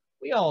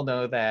 we all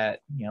know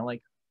that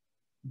like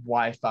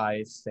Wi-Fi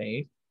is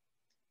safe.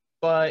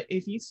 But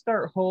if you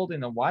start holding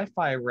a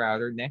Wi-Fi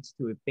router next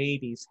to a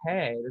baby's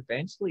head,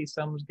 eventually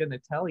someone's going to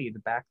tell you to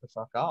back the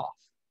fuck off.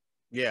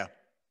 Yeah.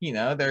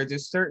 There are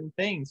just certain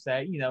things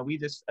that, we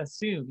just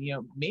assume,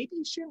 maybe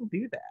you shouldn't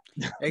do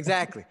that.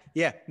 Exactly.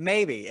 Yeah,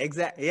 maybe.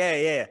 Exactly.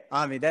 Yeah.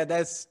 I mean,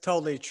 that's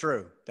totally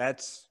true.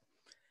 That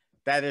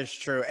is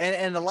true.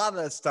 And a lot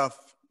of that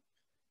stuff,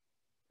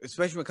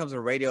 especially when it comes to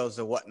radios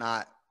and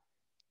whatnot,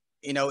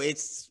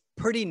 it's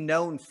pretty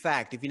known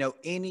fact. If you know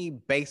any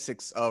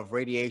basics of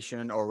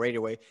radiation or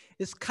radio wave,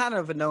 it's kind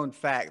of a known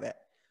fact that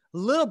a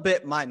little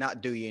bit might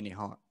not do you any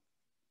harm.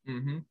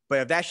 Mm-hmm. But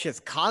if that shit's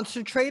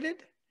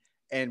concentrated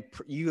and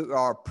you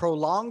are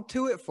prolonged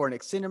to it for an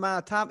extended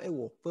amount of time, it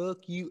will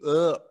fuck you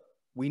up.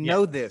 We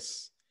know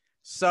this.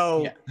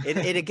 So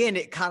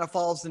it kind of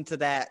falls into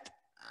that,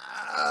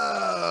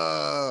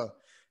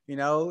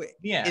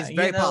 it's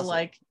very possible.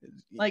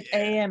 like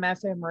AM,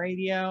 FM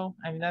radio.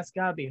 I mean, that's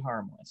gotta be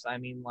harmless. I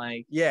mean,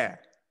 like,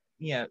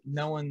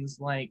 no one's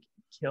like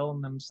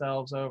killing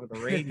themselves over the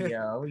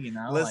radio,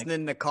 listening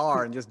in the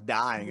car and just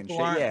dying and shit.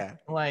 Yeah.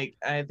 Like,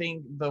 I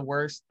think the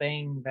worst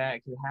thing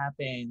that could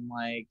happen,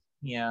 like,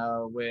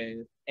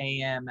 with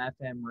AM,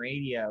 FM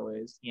radio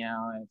is,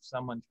 if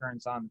someone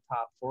turns on the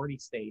top 40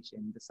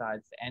 station,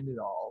 decides to end it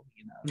all,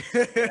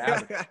 get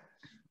out of it.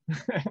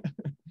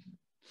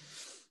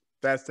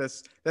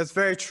 That's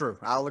very true.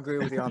 I'll agree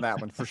with you on that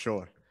one for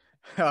sure.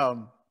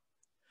 Well,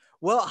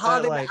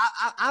 Holiday,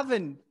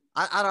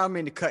 I don't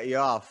mean to cut you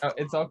off. Oh,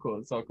 it's all cool.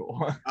 It's all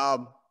cool.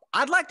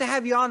 I'd like to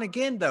have you on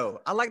again,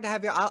 though. I'd like to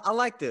have you. I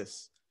like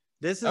this.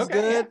 This is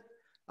good.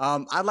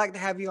 Yeah. I'd like to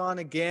have you on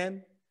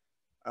again.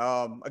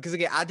 Because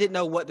again, I didn't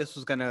know what this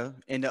was gonna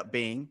end up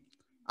being.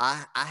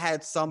 I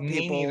had some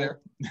people. Me neither.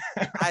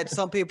 I had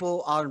some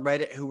people on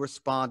Reddit who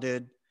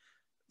responded.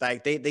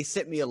 Like they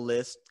sent me a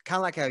list, kind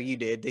of like how you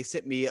did. They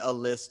sent me a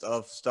list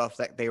of stuff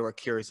that they were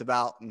curious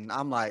about, and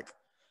I'm like,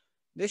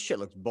 this shit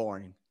looks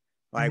boring.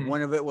 Like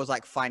one of it was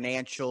like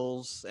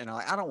financials, and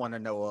I don't want to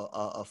know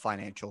a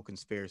financial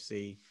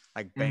conspiracy,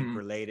 like bank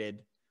related.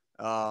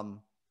 But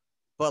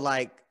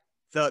like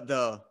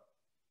the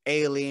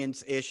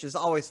aliens ish is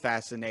always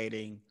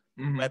fascinating.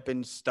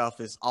 Weapons stuff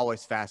is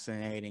always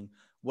fascinating.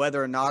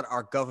 Whether or not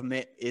our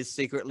government is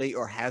secretly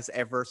or has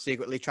ever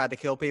secretly tried to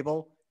kill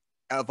people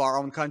of our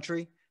own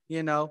country,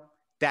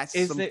 that's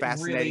some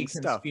fascinating really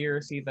stuff.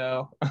 Conspiracy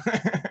though.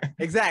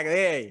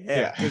 Exactly.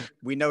 Yeah.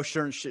 We know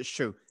certain shit's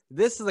true.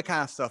 This is the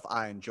kind of stuff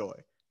I enjoy.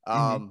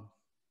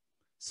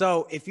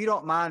 So if you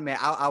don't mind, man,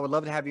 I would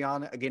love to have you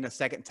on again a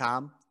second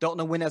time. Don't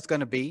know when that's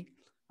going to be.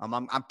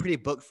 I'm pretty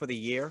booked for the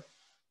year.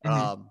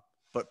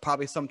 But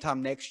probably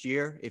sometime next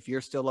year, if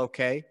you're still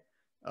okay.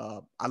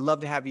 I'd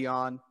love to have you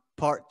on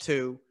part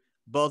 2.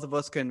 Both of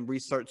us can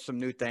research some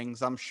new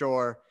things. I'm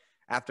sure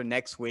after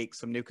next week,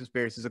 some new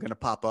conspiracies are going to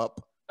pop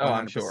up. 100%.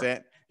 I'm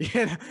sure.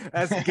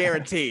 That's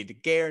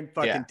guaranteed.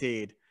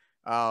 Guaranteed.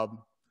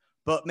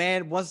 But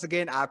man, once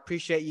again, I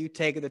appreciate you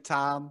taking the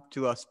time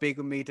to speak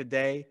with me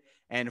today.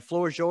 And the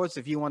floor is yours.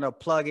 If you want to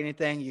plug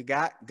anything you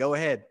got, go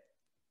ahead.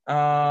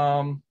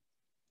 I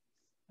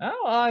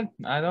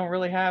don't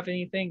really have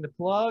anything to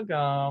plug.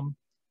 I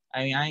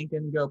mean, I ain't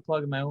gonna go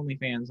plug my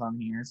OnlyFans on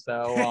here,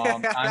 so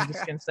I'm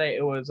just gonna say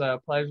it was a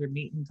pleasure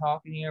meeting and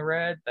talking to you,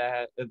 Red.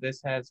 That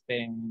this has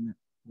been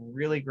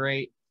really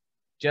great.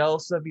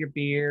 Jealous of your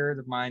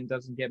beard. Mine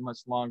doesn't get much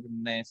longer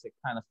than this. It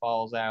kind of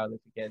falls out if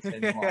it gets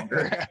any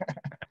longer.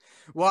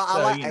 Well,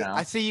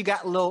 I see you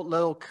got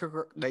little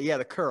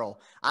the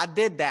curl. I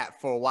did that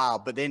for a while,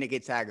 but then it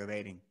gets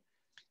aggravating.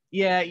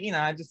 Yeah,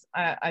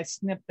 I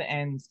snip the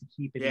ends to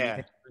keep it even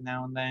every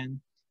now and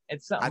then.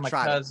 It's something my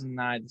cousin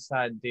and I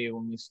decided to do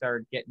when we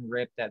started getting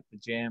ripped at the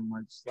gym.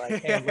 We're just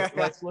like, hey,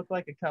 let's look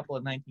like a couple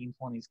of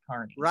 1920s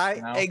carnies.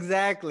 Right?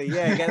 Exactly.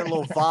 Yeah, you got a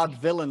little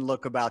vaudevillain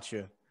look about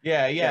you.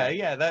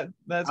 Yeah.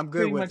 That's I'm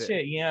good pretty with much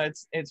it.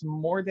 It's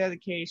more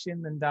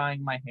dedication than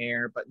dyeing my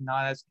hair, but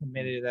not as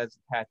committed as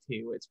a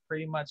tattoo. It's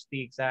pretty much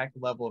the exact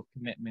level of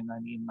commitment I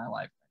need in my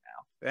life right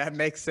now. That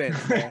makes sense,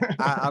 man.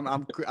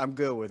 I'm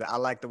good with it. I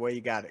like the way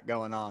you got it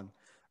going on.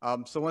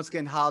 So once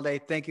again, Holiday,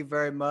 thank you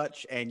very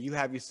much, and you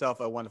have yourself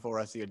a wonderful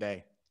rest of your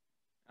day.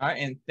 All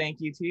right, and thank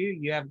you too.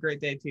 You have a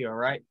great day too. All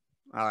right.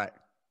 All right.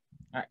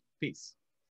 All right. Peace.